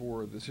have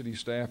for the city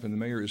staff and the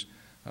mayor is,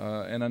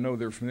 and I know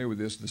they're familiar with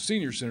this, the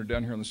senior center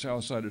down here on the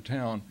south side of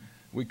town,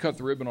 we cut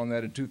the ribbon on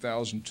that in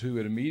 2002.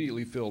 It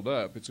immediately filled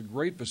up. It's a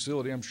great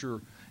facility, I'm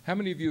sure. How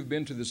many of you have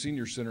been to the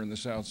senior center in the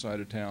south side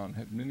of town?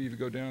 Have many of you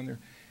go down there?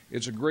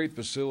 It's a great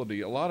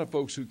facility. A lot of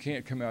folks who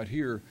can't come out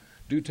here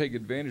do take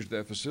advantage of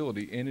that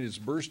facility, and it is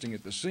bursting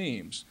at the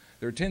seams.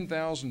 There are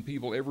 10,000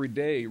 people every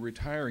day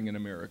retiring in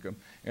America,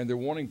 and they're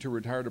wanting to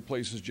retire to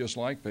places just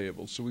like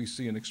Fayetteville. So we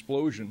see an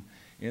explosion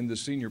in the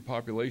senior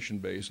population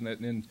base,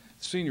 and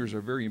seniors are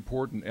a very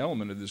important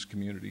element of this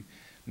community.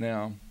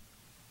 Now,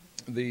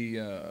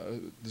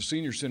 the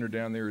senior center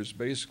down there is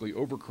basically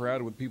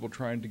overcrowded with people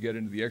trying to get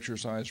into the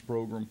exercise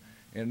program,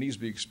 and it needs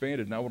to be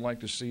expanded. And I would like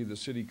to see the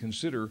city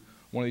consider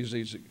one of these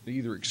days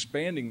either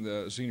expanding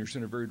the senior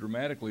center very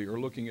dramatically or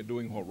looking at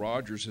doing what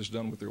Rogers has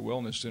done with their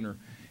wellness center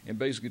and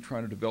basically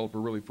trying to develop a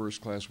really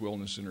first-class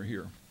wellness center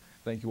here.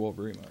 Thank you all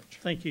very much.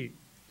 Thank you.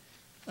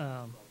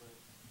 Yeah.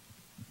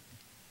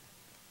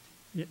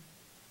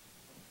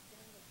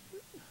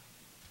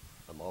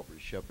 I'm Aubrey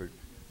Shepard.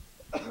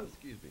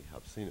 Excuse me.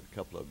 I've seen a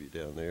couple of you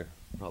down there,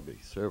 probably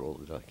several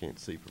that I can't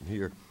see from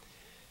here,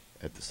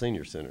 at the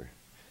senior center.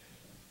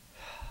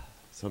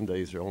 Some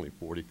days there are only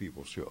 40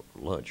 people show up for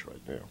lunch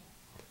right now.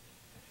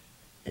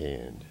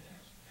 And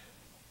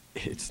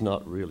it's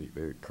not really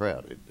very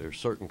crowded. There are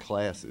certain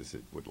classes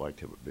that would like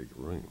to have a bigger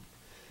room.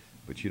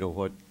 But you know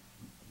what?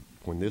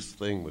 When this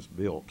thing was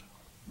built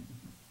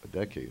a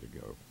decade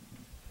ago,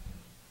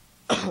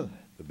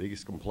 the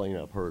biggest complaint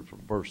I've heard from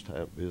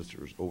first-time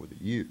visitors over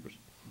the years,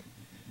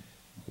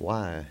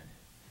 why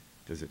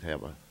does it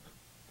have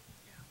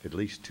at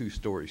least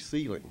 2-story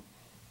ceiling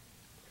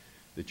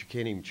that you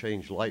can't even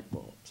change light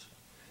bulbs?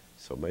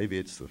 So maybe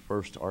it's the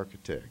first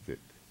architect that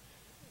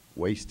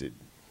wasted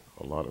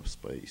a lot of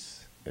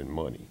space and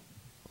money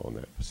on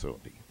that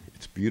facility.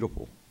 It's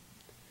beautiful,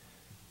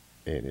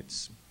 and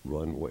it's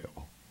run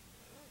well.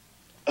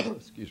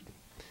 Excuse me.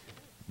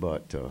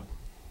 But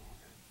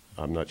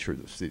I'm not sure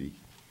the city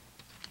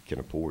can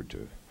afford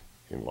to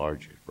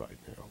enlarge it right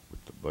now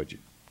with the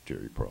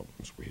budgetary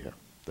problems we have.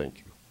 Thank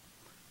you.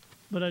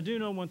 But I do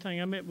know one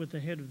thing. I met with the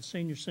head of the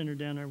senior center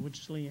down there, which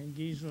is Leanne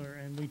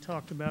Giesler, and we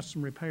talked about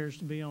some repairs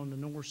to be on the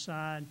north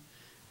side.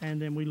 And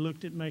then we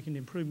looked at making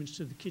improvements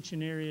to the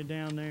kitchen area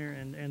down there,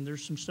 and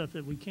there's some stuff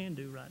that we can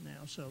do right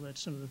now. So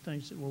that's some of the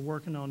things that we're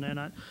working on.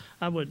 And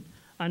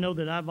I know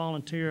that I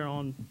volunteer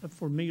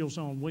for Meals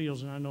on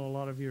Wheels, and I know a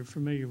lot of you are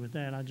familiar with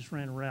that. I just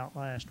ran a route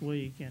last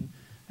week,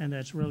 and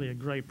that's really a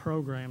great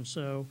program.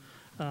 So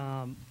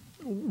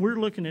we're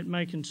looking at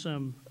making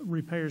some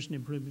repairs and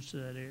improvements to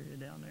that area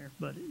down there.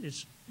 But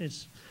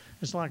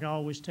it's like I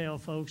always tell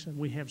folks, and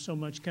we have so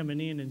much coming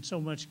in and so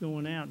much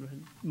going out.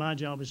 My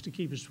job is to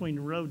keep us between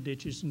the road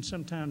ditches, and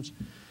sometimes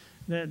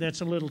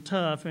that's a little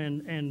tough.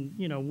 And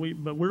you know,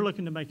 but we're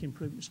looking to make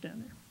improvements down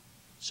there.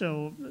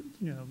 So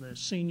you know, the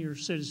senior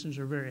citizens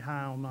are very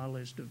high on my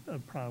list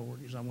of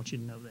priorities. I want you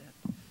to know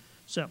that.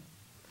 So,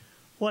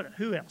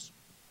 who else?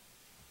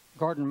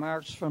 Gordon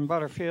Marks from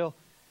Butterfield.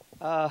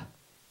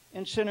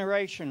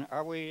 Incineration,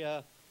 are we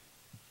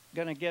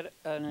going to get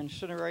an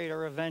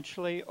incinerator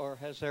eventually, or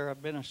has there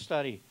been a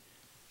study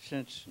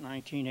since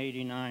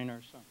 1989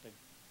 or something?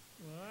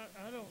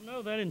 Well, I don't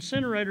know. That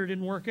incinerator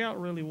didn't work out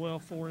really well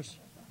for us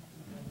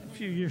a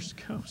few years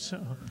ago,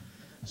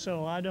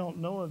 so I don't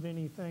know of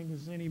anything.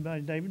 Does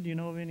anybody, David, do you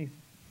know of any?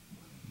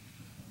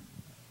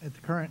 At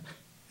the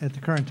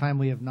current time,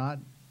 we have not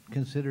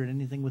considered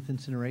anything with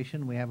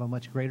incineration. We have a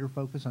much greater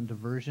focus on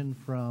diversion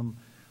from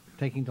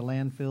taking to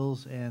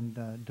landfills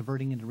and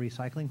diverting into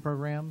recycling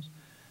programs.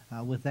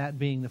 With that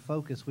being the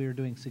focus, we are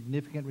doing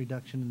significant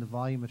reduction in the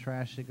volume of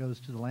trash that goes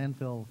to the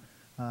landfill,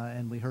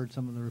 and we heard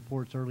some of the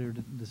reports earlier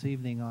this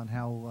evening on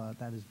how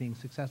that is being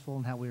successful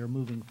and how we are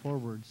moving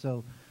forward.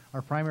 So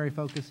our primary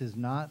focus is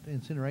not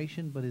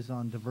incineration, but is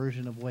on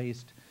diversion of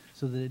waste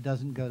so that it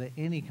doesn't go to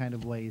any kind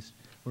of waste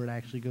where it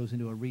actually goes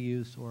into a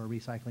reuse or a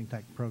recycling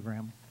type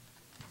program.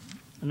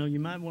 I know you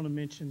might want to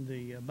mention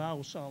the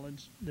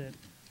biosolids that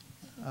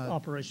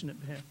operation that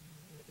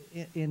we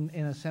have.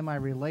 In a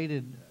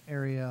semi-related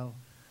area,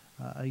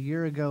 a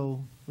year ago,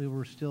 we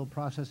were still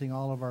processing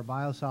all of our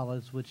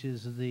biosolids, which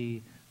is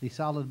the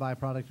solid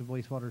byproduct of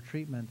wastewater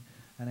treatment,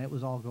 and it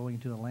was all going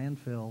to a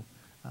landfill.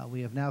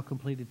 We have now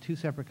completed 2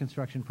 separate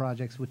construction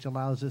projects, which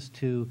allows us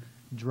to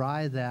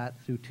dry that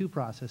through 2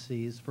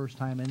 processes. First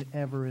time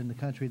ever in the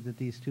country that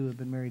these 2 have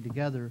been married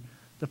together.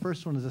 The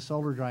first one is a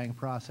solar drying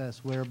process,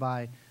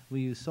 whereby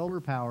we use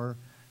solar power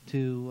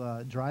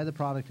to dry the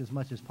product as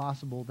much as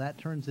possible. That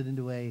turns it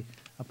into a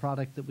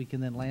product that we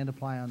can then land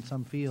apply on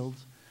some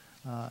fields.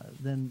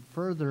 Then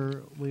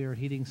further, we are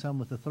heating some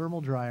with a thermal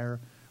dryer,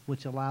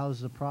 which allows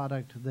the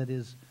product that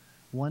is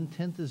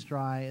 1/10 as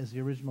dry as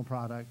the original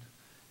product,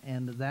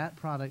 and that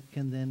product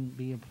can then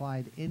be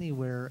applied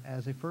anywhere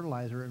as a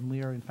fertilizer, and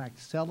we are in fact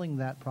selling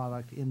that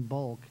product in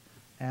bulk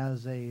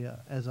as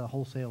a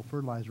wholesale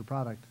fertilizer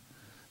product.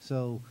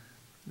 So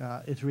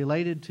it's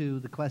related to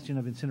the question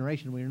of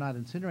incineration. We are not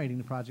incinerating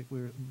the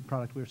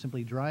product, we are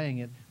simply drying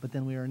it, but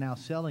then we are now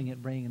selling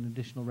it, bringing an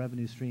additional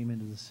revenue stream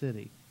into the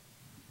city.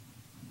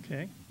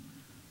 Okay.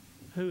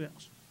 Who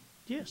else?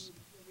 Yes.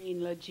 Irene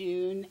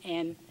LeJeune,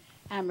 and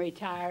I'm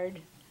retired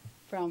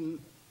from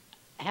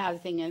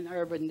housing and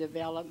urban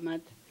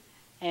development,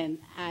 and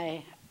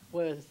I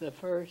was the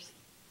first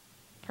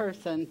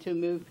person to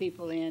move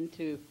people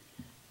into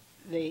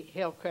the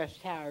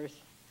Hillcrest Towers,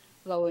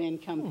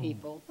 low-income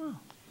people. Oh.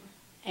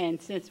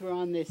 And since we're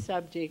on this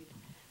subject,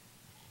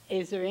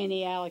 is there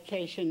any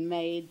allocation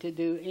made to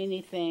do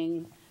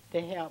anything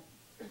to help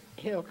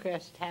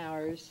Hillcrest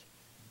Towers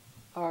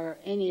or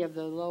any of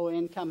the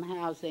low-income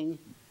housing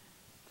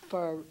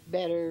for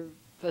better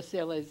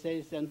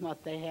facilities than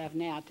what they have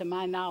now? To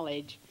my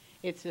knowledge,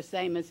 it's the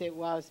same as it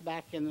was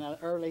back in the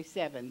early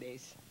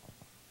 70s.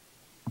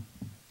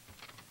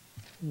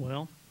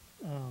 Well,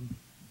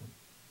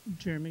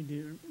 Jeremy,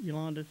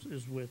 Yolanda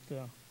is with...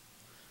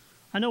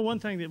 I know one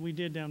thing that we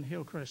did down at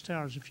Hillcrest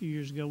Towers a few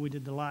years ago, we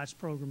did the lights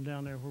program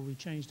down there where we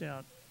changed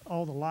out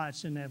all the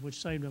lights in that,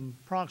 which saved them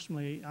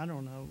approximately, I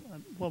don't know,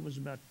 what was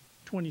about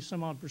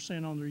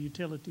 20-some-odd% on their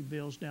utility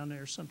bills down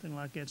there or something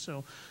like that.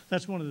 So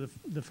that's one of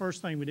the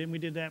first thing we did. We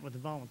did that with a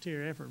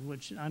volunteer effort,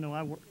 which I know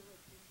I worked.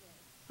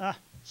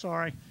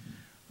 Sorry.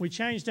 We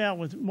changed out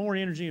with more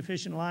energy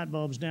efficient light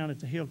bulbs down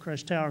at the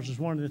Hillcrest Towers is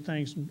one of the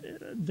things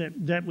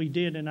that we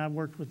did, and I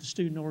worked with the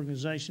student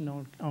organization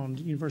on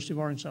the University of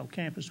Arkansas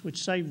campus,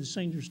 which saved the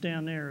seniors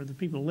down there, or the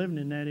people living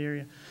in that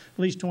area, at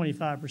least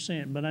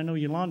 25%. But I know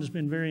Yolanda's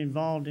been very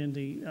involved in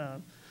the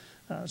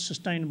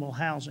sustainable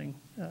housing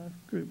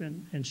group,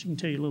 and she can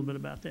tell you a little bit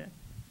about that.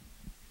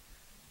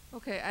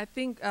 Okay, I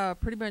think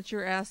pretty much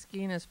you're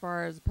asking as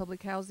far as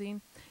public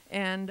housing.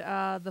 And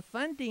the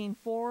funding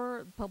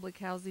for public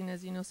housing,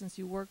 as you know, since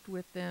you worked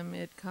with them,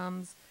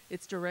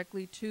 it's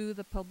directly to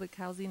the public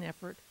housing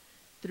effort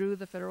through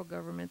the federal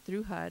government,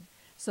 through HUD.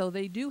 So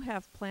they do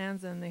have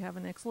plans, and they have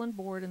an excellent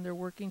board, and they're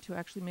working to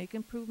actually make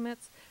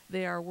improvements.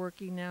 They are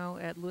working now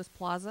at Lewis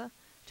Plaza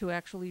to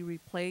actually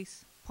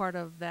replace part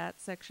of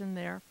that section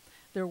there.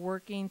 They're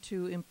working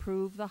to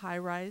improve the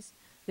high-rise.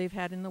 They've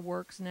had in the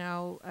works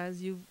now,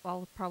 as you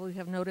all probably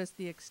have noticed,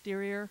 the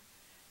exterior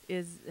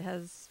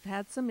has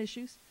had some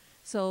issues.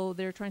 So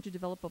they're trying to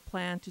develop a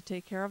plan to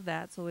take care of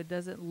that so it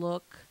doesn't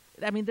look,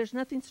 I mean, there's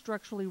nothing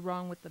structurally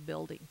wrong with the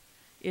building.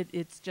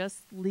 It's just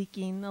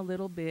leaking a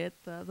little bit,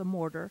 the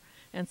mortar.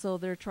 And so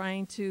they're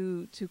trying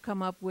to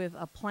come up with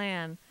a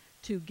plan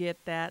to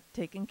get that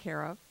taken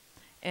care of.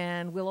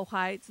 And Willow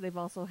Heights, they've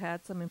also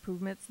had some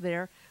improvements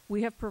there.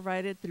 We have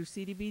provided through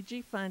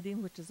CDBG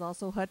funding, which is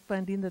also HUD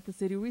funding that the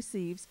city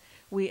receives.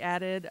 We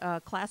added a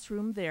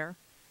classroom there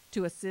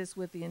to assist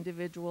with the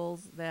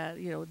individuals that,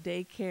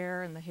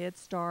 daycare and the Head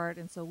Start.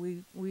 And so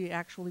we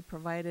actually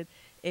provided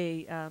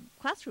a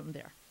classroom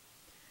there.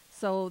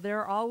 So there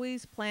are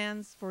always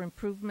plans for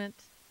improvement,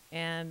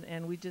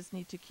 and we just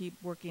need to keep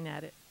working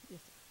at it. Yes,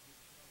 sir.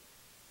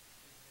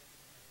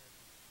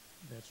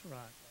 That's right.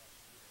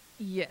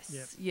 Yes,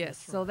 Yep, yes.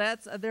 that's So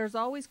right. there's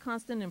always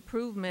constant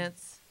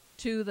improvements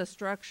to the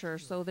structure.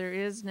 So there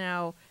is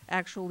now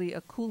actually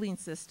a cooling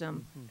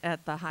system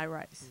at the high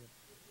rise.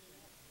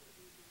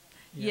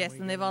 Yeah, Yes, we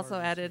and got they've also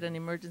emergency. added an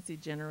emergency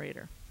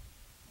generator.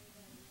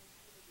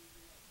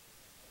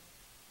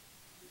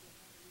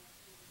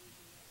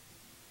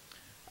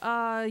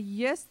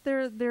 Yes,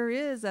 there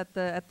is at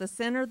the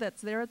center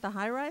that's there at the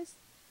high rise.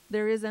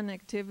 There is an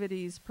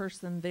activities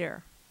person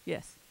there.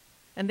 Yes,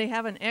 and they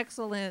have an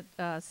excellent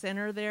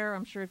center there.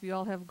 I'm sure if you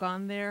all have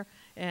gone there,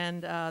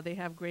 and they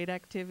have great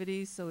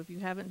activities. So if you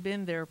haven't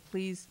been there,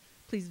 please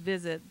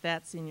visit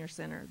that senior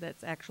center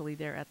that's actually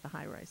there at the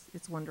high rise.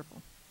 It's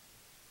wonderful.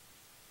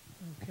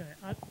 Okay,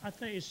 I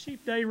think, is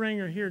Chief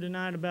Dayringer here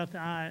tonight about the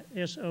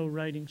ISO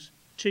ratings?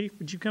 Chief,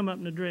 would you come up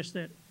and address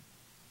that?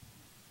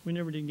 We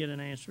never did get an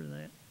answer to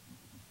that.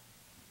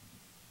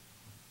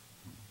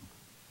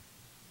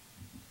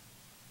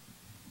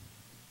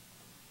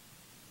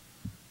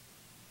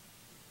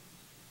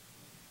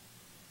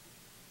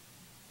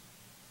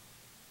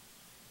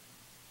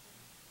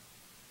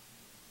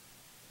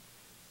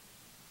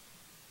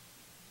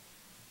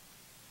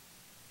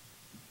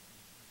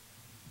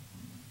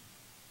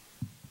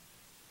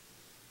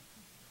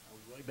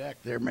 Way back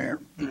there, Mayor.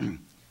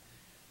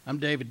 I'm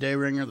David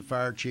Dayringer, the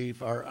fire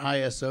chief. Our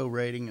ISO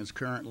rating is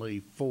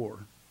currently 4,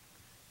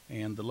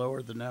 and the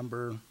lower the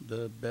number,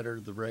 the better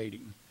the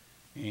rating.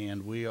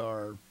 And we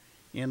are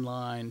in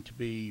line to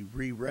be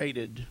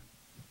re-rated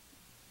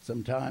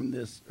sometime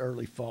this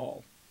early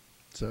fall.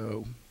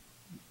 So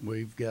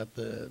we've got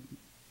the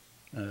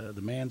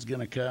man's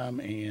going to come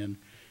and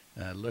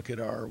look at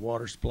our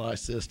water supply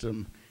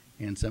system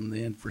and some of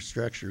the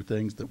infrastructure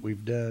things that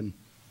we've done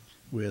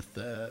with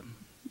the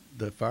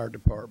fire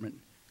department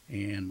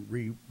and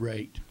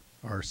re-rate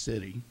our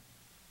city.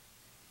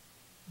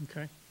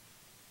 Okay.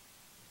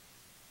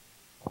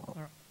 All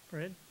right,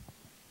 Fred?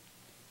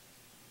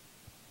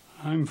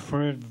 I'm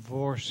Fred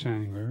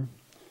Vorsanger.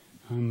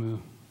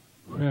 I'm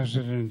a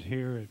resident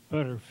here at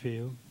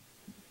Butterfield,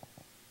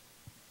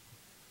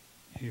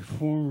 a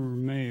former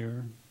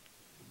mayor.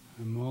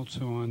 I'm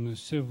also on the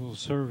Civil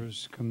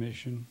Service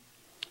Commission.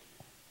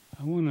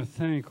 I want to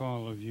thank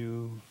all of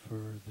you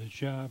for the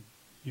job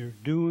you're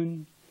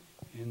doing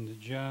and the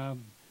job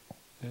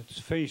that's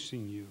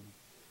facing you.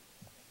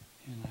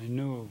 And I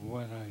know of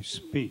what I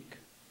speak.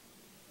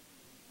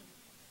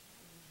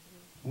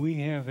 We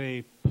have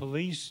a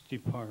police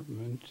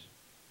department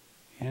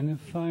and a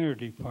fire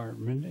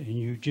department, and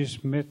you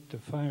just met the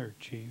fire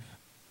chief.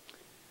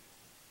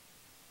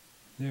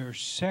 They're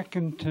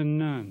second to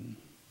none.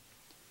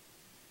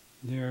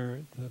 They're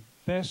the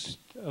best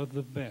of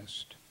the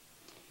best.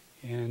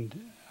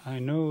 And I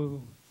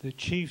know the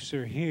chiefs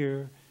are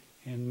here,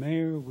 and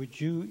Mayor, would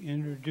you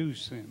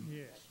introduce them?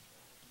 Yes.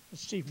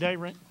 It's Chief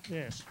Dayringer.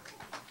 Yes.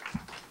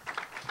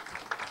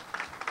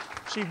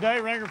 Chief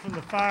Dayringer from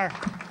the fire.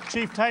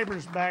 Chief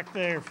Tabor's back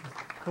there from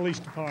the police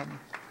department.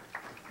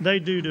 They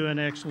do an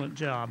excellent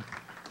job.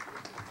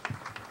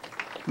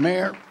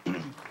 Mayor,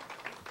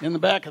 in the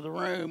back of the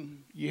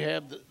room, you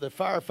have the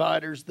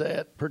firefighters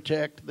that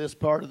protect this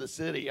part of the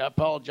city. I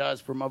apologize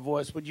for my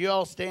voice. Would you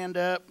all stand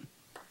up?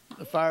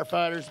 The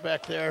firefighters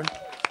back there.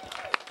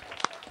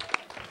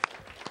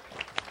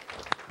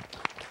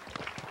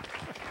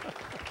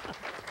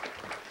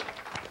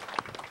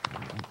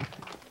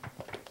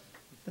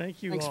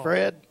 Thank you Thanks, all.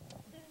 Fred.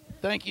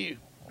 Thank you.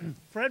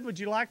 Fred, would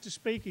you like to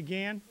speak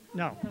again?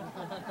 No.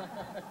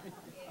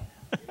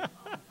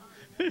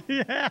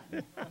 Yeah.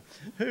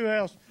 Who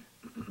else?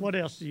 What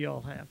else do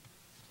y'all have?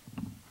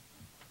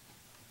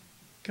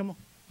 Come on.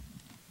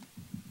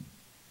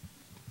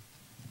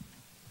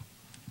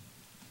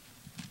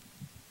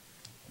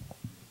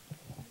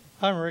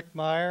 I'm Rick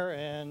Meyer,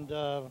 and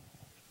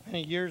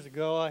many years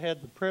ago I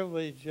had the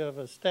privilege of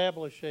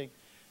establishing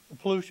the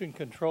Pollution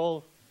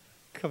Control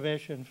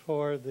Commission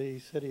for the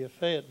city of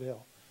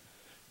Fayetteville.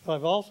 But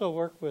I've also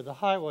worked with the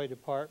Highway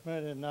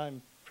Department, and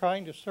I'm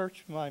trying to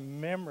search my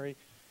memory,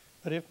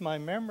 but if my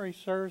memory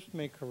serves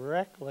me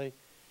correctly,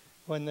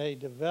 when they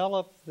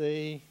developed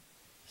the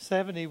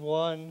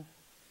 71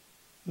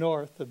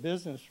 North, the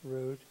business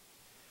route,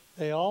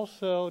 they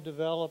also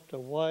developed a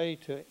way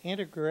to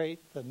integrate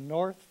the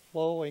north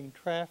flowing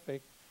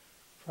traffic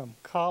from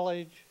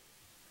College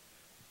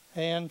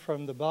and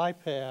from the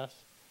bypass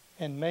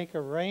and make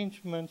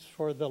arrangements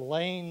for the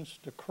lanes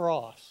to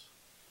cross.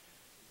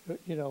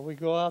 You know, we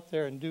go out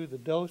there and do the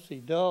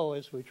do-si-do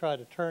as we try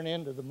to turn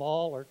into the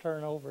mall or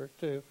turn over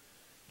to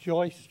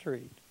Joyce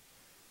Street,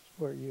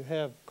 where you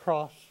have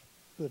cross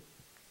the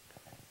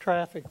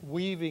traffic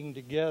weaving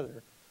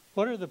together.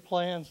 What are the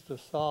plans to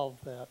solve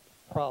that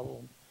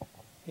problem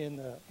in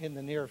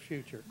the near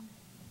future?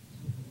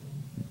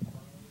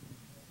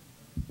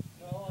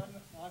 No,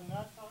 I'm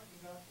not talking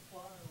about the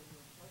flyover.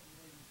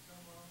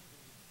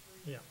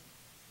 Yeah.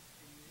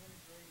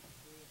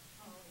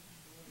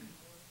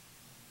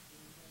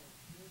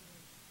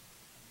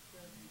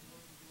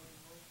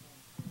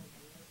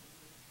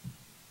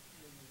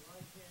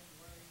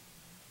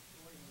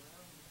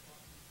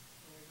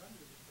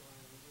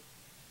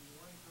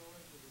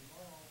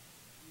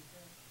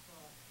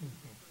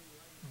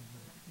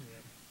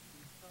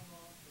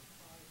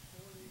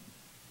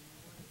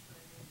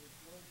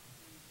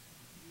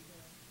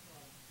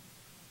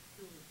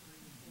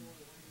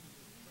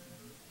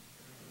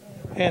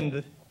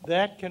 And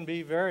that can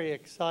be very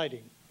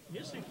exciting.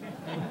 Yes, it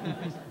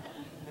can.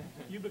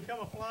 You become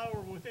a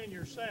flyover within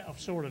yourself,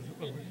 sort of.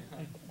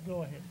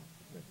 Go ahead.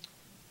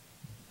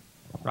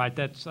 Right,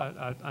 that's,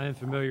 I am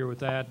familiar with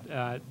that.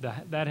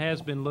 That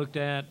has been looked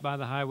at by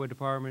the Highway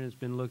Department. It's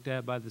been looked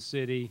at by the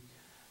city.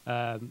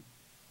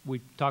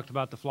 We talked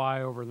about the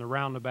flyover and the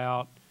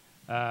roundabout.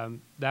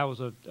 That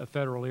was a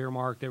federal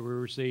earmark that we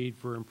received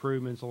for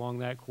improvements along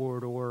that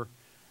corridor.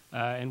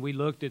 And we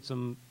looked at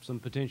some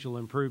potential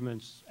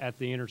improvements at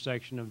the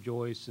intersection of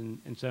Joyce and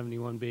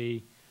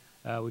 71B.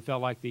 We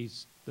felt like the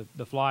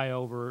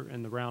flyover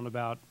and the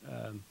roundabout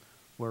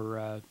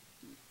were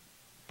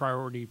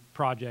priority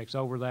projects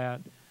over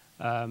that.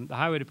 The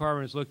Highway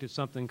Department has looked at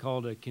something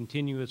called a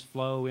continuous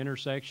flow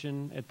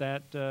intersection at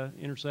that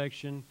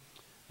intersection.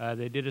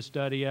 They did a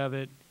study of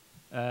it.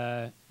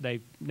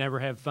 They never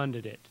have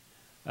funded it.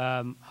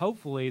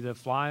 Hopefully the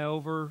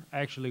flyover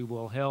actually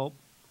will help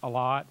a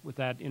lot with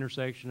that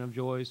intersection of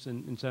Joyce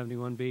and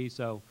 71B.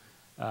 So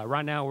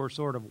right now we're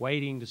sort of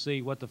waiting to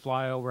see what the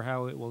flyover,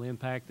 how it will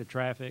impact the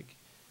traffic,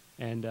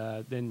 and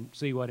then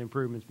see what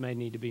improvements may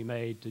need to be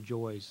made to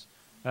Joyce.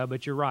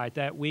 But you're right,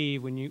 that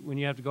weave, when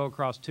you have to go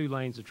across 2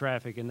 lanes of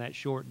traffic in that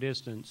short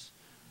distance,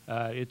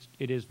 it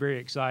is very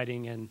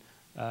exciting. And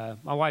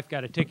my wife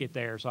got a ticket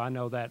there, so I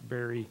know that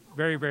very,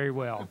 very, very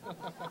well.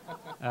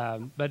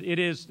 But it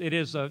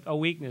is a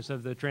weakness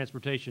of the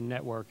transportation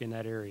network in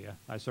that area.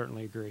 I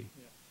certainly agree.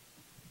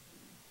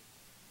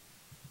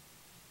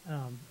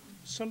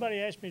 Somebody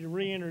asked me to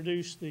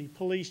reintroduce the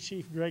police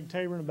chief, Greg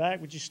Tabor, in the back.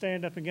 Would you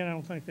stand up again? I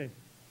don't think they...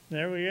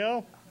 There we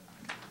go.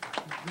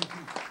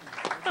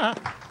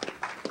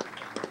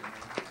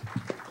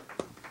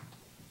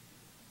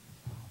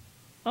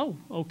 Oh,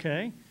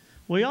 okay.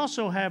 We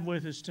also have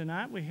with us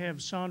tonight, we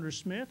have Sandra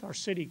Smith, our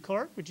city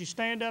clerk. Would you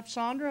stand up,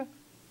 Sandra?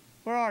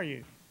 Where are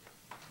you?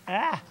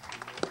 Ah.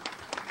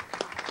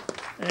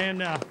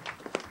 And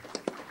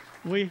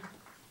we...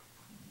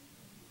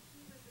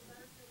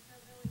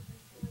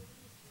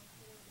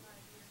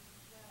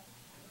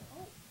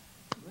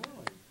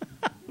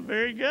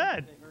 Very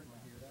good.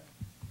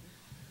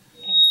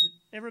 Did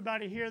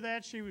everybody hear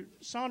that?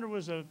 Sandra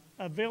was a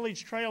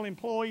Village Trail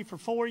employee for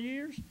 4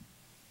 years.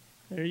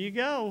 There you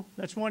go.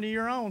 That's one of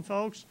your own,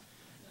 folks.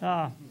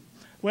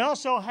 We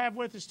also have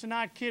with us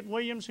tonight Kit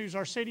Williams, who's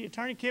our city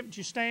attorney. Kit, would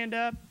you stand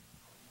up?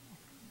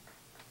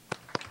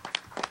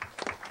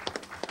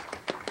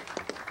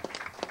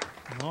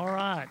 All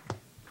right.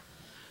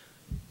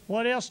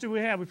 What else do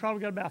we have? We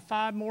probably got about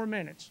 5 more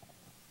minutes.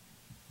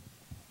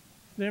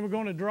 Then we're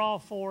going to draw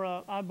for,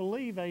 I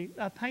believe,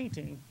 a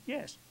painting.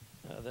 Yes.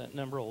 That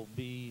number will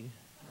be...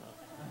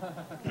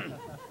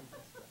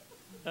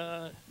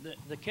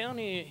 the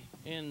county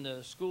and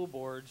the school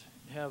boards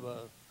have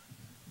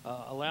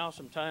allow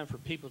some time for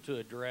people to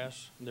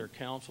address their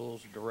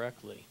councils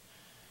directly.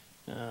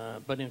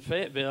 But in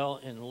Fayetteville,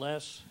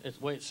 unless it's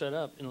the way it's set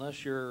up,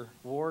 unless your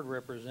ward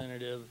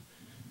representative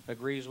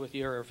agrees with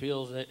you or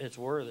feels that it's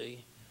worthy,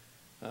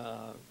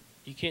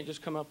 you can't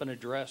just come up and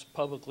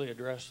publicly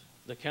address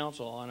the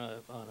council on a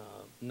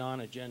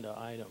non-agenda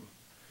item.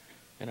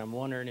 And I'm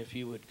wondering if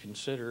you would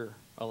consider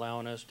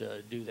allowing us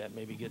to do that,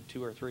 maybe get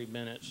 2 or 3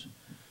 minutes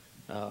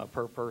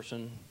per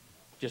person,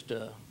 just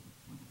to,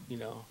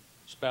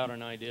 spout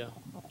an idea.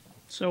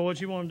 So what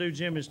you want to do,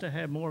 Jim, is to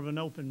have more of an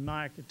open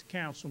mic at the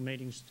council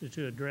meetings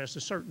to address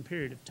a certain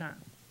period of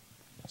time.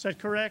 Is that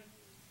correct?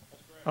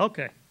 That's correct.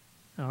 Okay.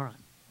 All right.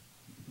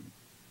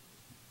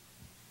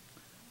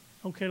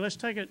 Okay, let's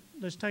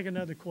take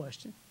another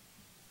question.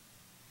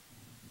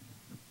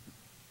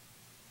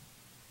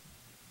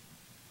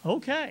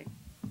 Okay.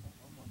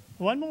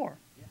 One more.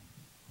 Yeah.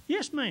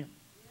 Yes, ma'am.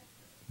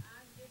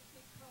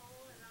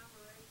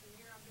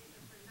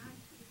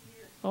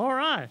 All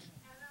right.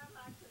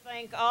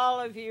 Thank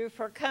all of you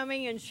for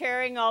coming and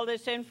sharing all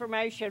this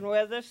information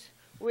with us.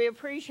 We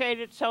appreciate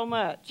it so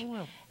much.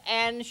 Well,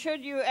 and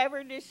should you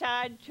ever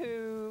decide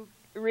to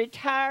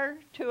retire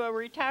to a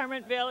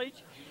retirement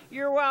village,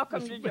 you're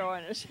welcome to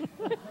join us.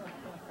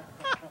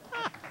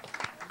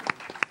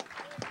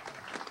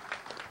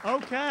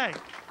 Okay.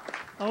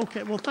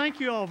 Okay. Well, thank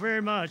you all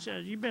very much.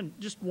 You've been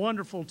just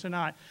wonderful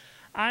tonight.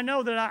 I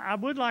know that I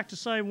would like to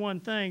say one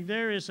thing.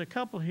 There is a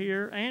couple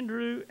here,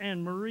 Andrew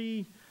and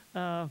Marie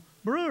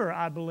Brewer,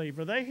 I believe.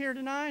 Are they here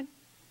tonight?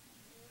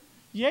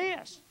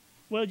 Yes.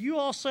 Well, you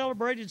all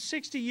celebrated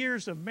 60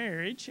 years of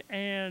marriage,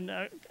 and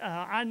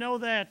I know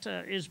that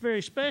is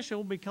very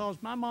special because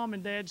my mom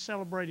and dad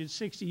celebrated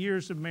 60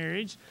 years of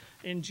marriage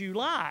in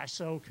July,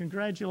 so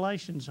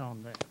congratulations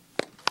on that.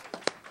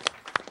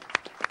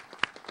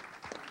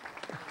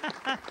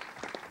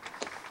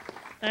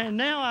 And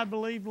now I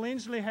believe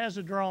Lindsley has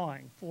a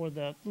drawing for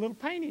the little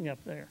painting up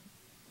there.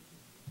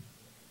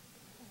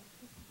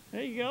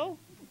 There you go.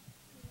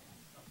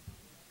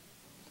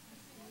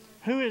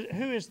 Who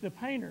is the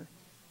painter?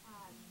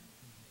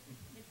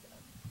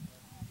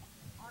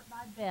 Art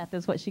by Beth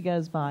is what she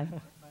goes by.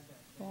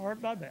 Art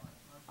by Beth.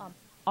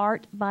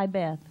 Art by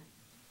Beth.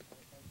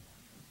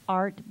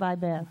 Art by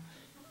Beth.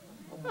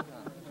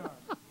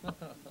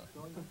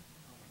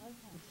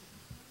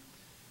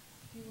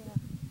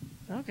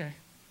 Okay.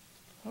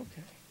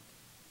 Okay.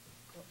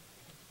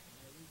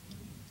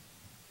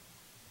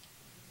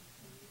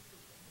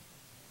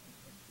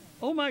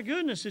 Oh my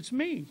goodness, it's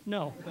me.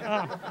 No.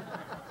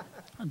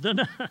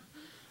 The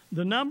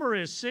number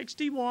is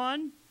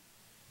 61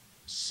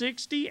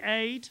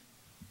 68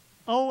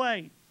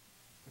 08.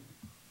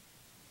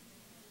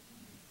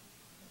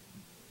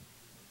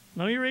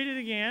 Let me read it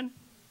again.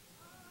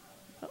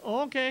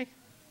 Okay.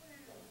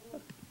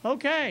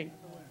 Okay.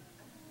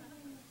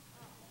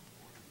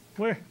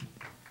 Where?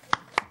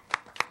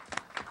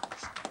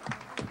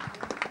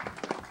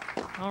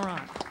 All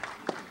right.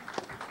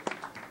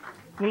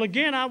 Well,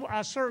 again,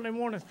 I certainly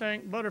want to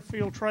thank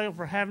Butterfield Trail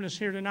for having us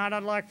here tonight.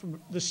 I'd like for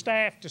the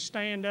staff to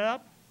stand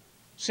up.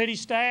 City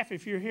staff,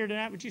 if you're here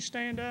tonight, would you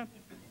stand up?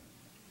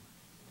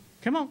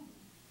 Come on.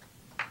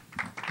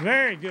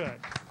 Very good.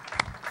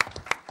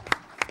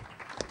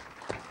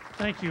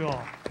 Thank you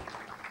all.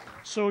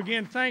 So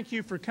again, thank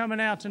you for coming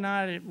out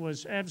tonight. It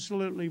was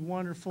absolutely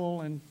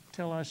wonderful.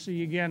 Until I see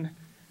you again,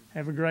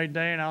 have a great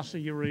day, and I'll see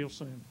you real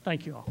soon.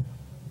 Thank you all.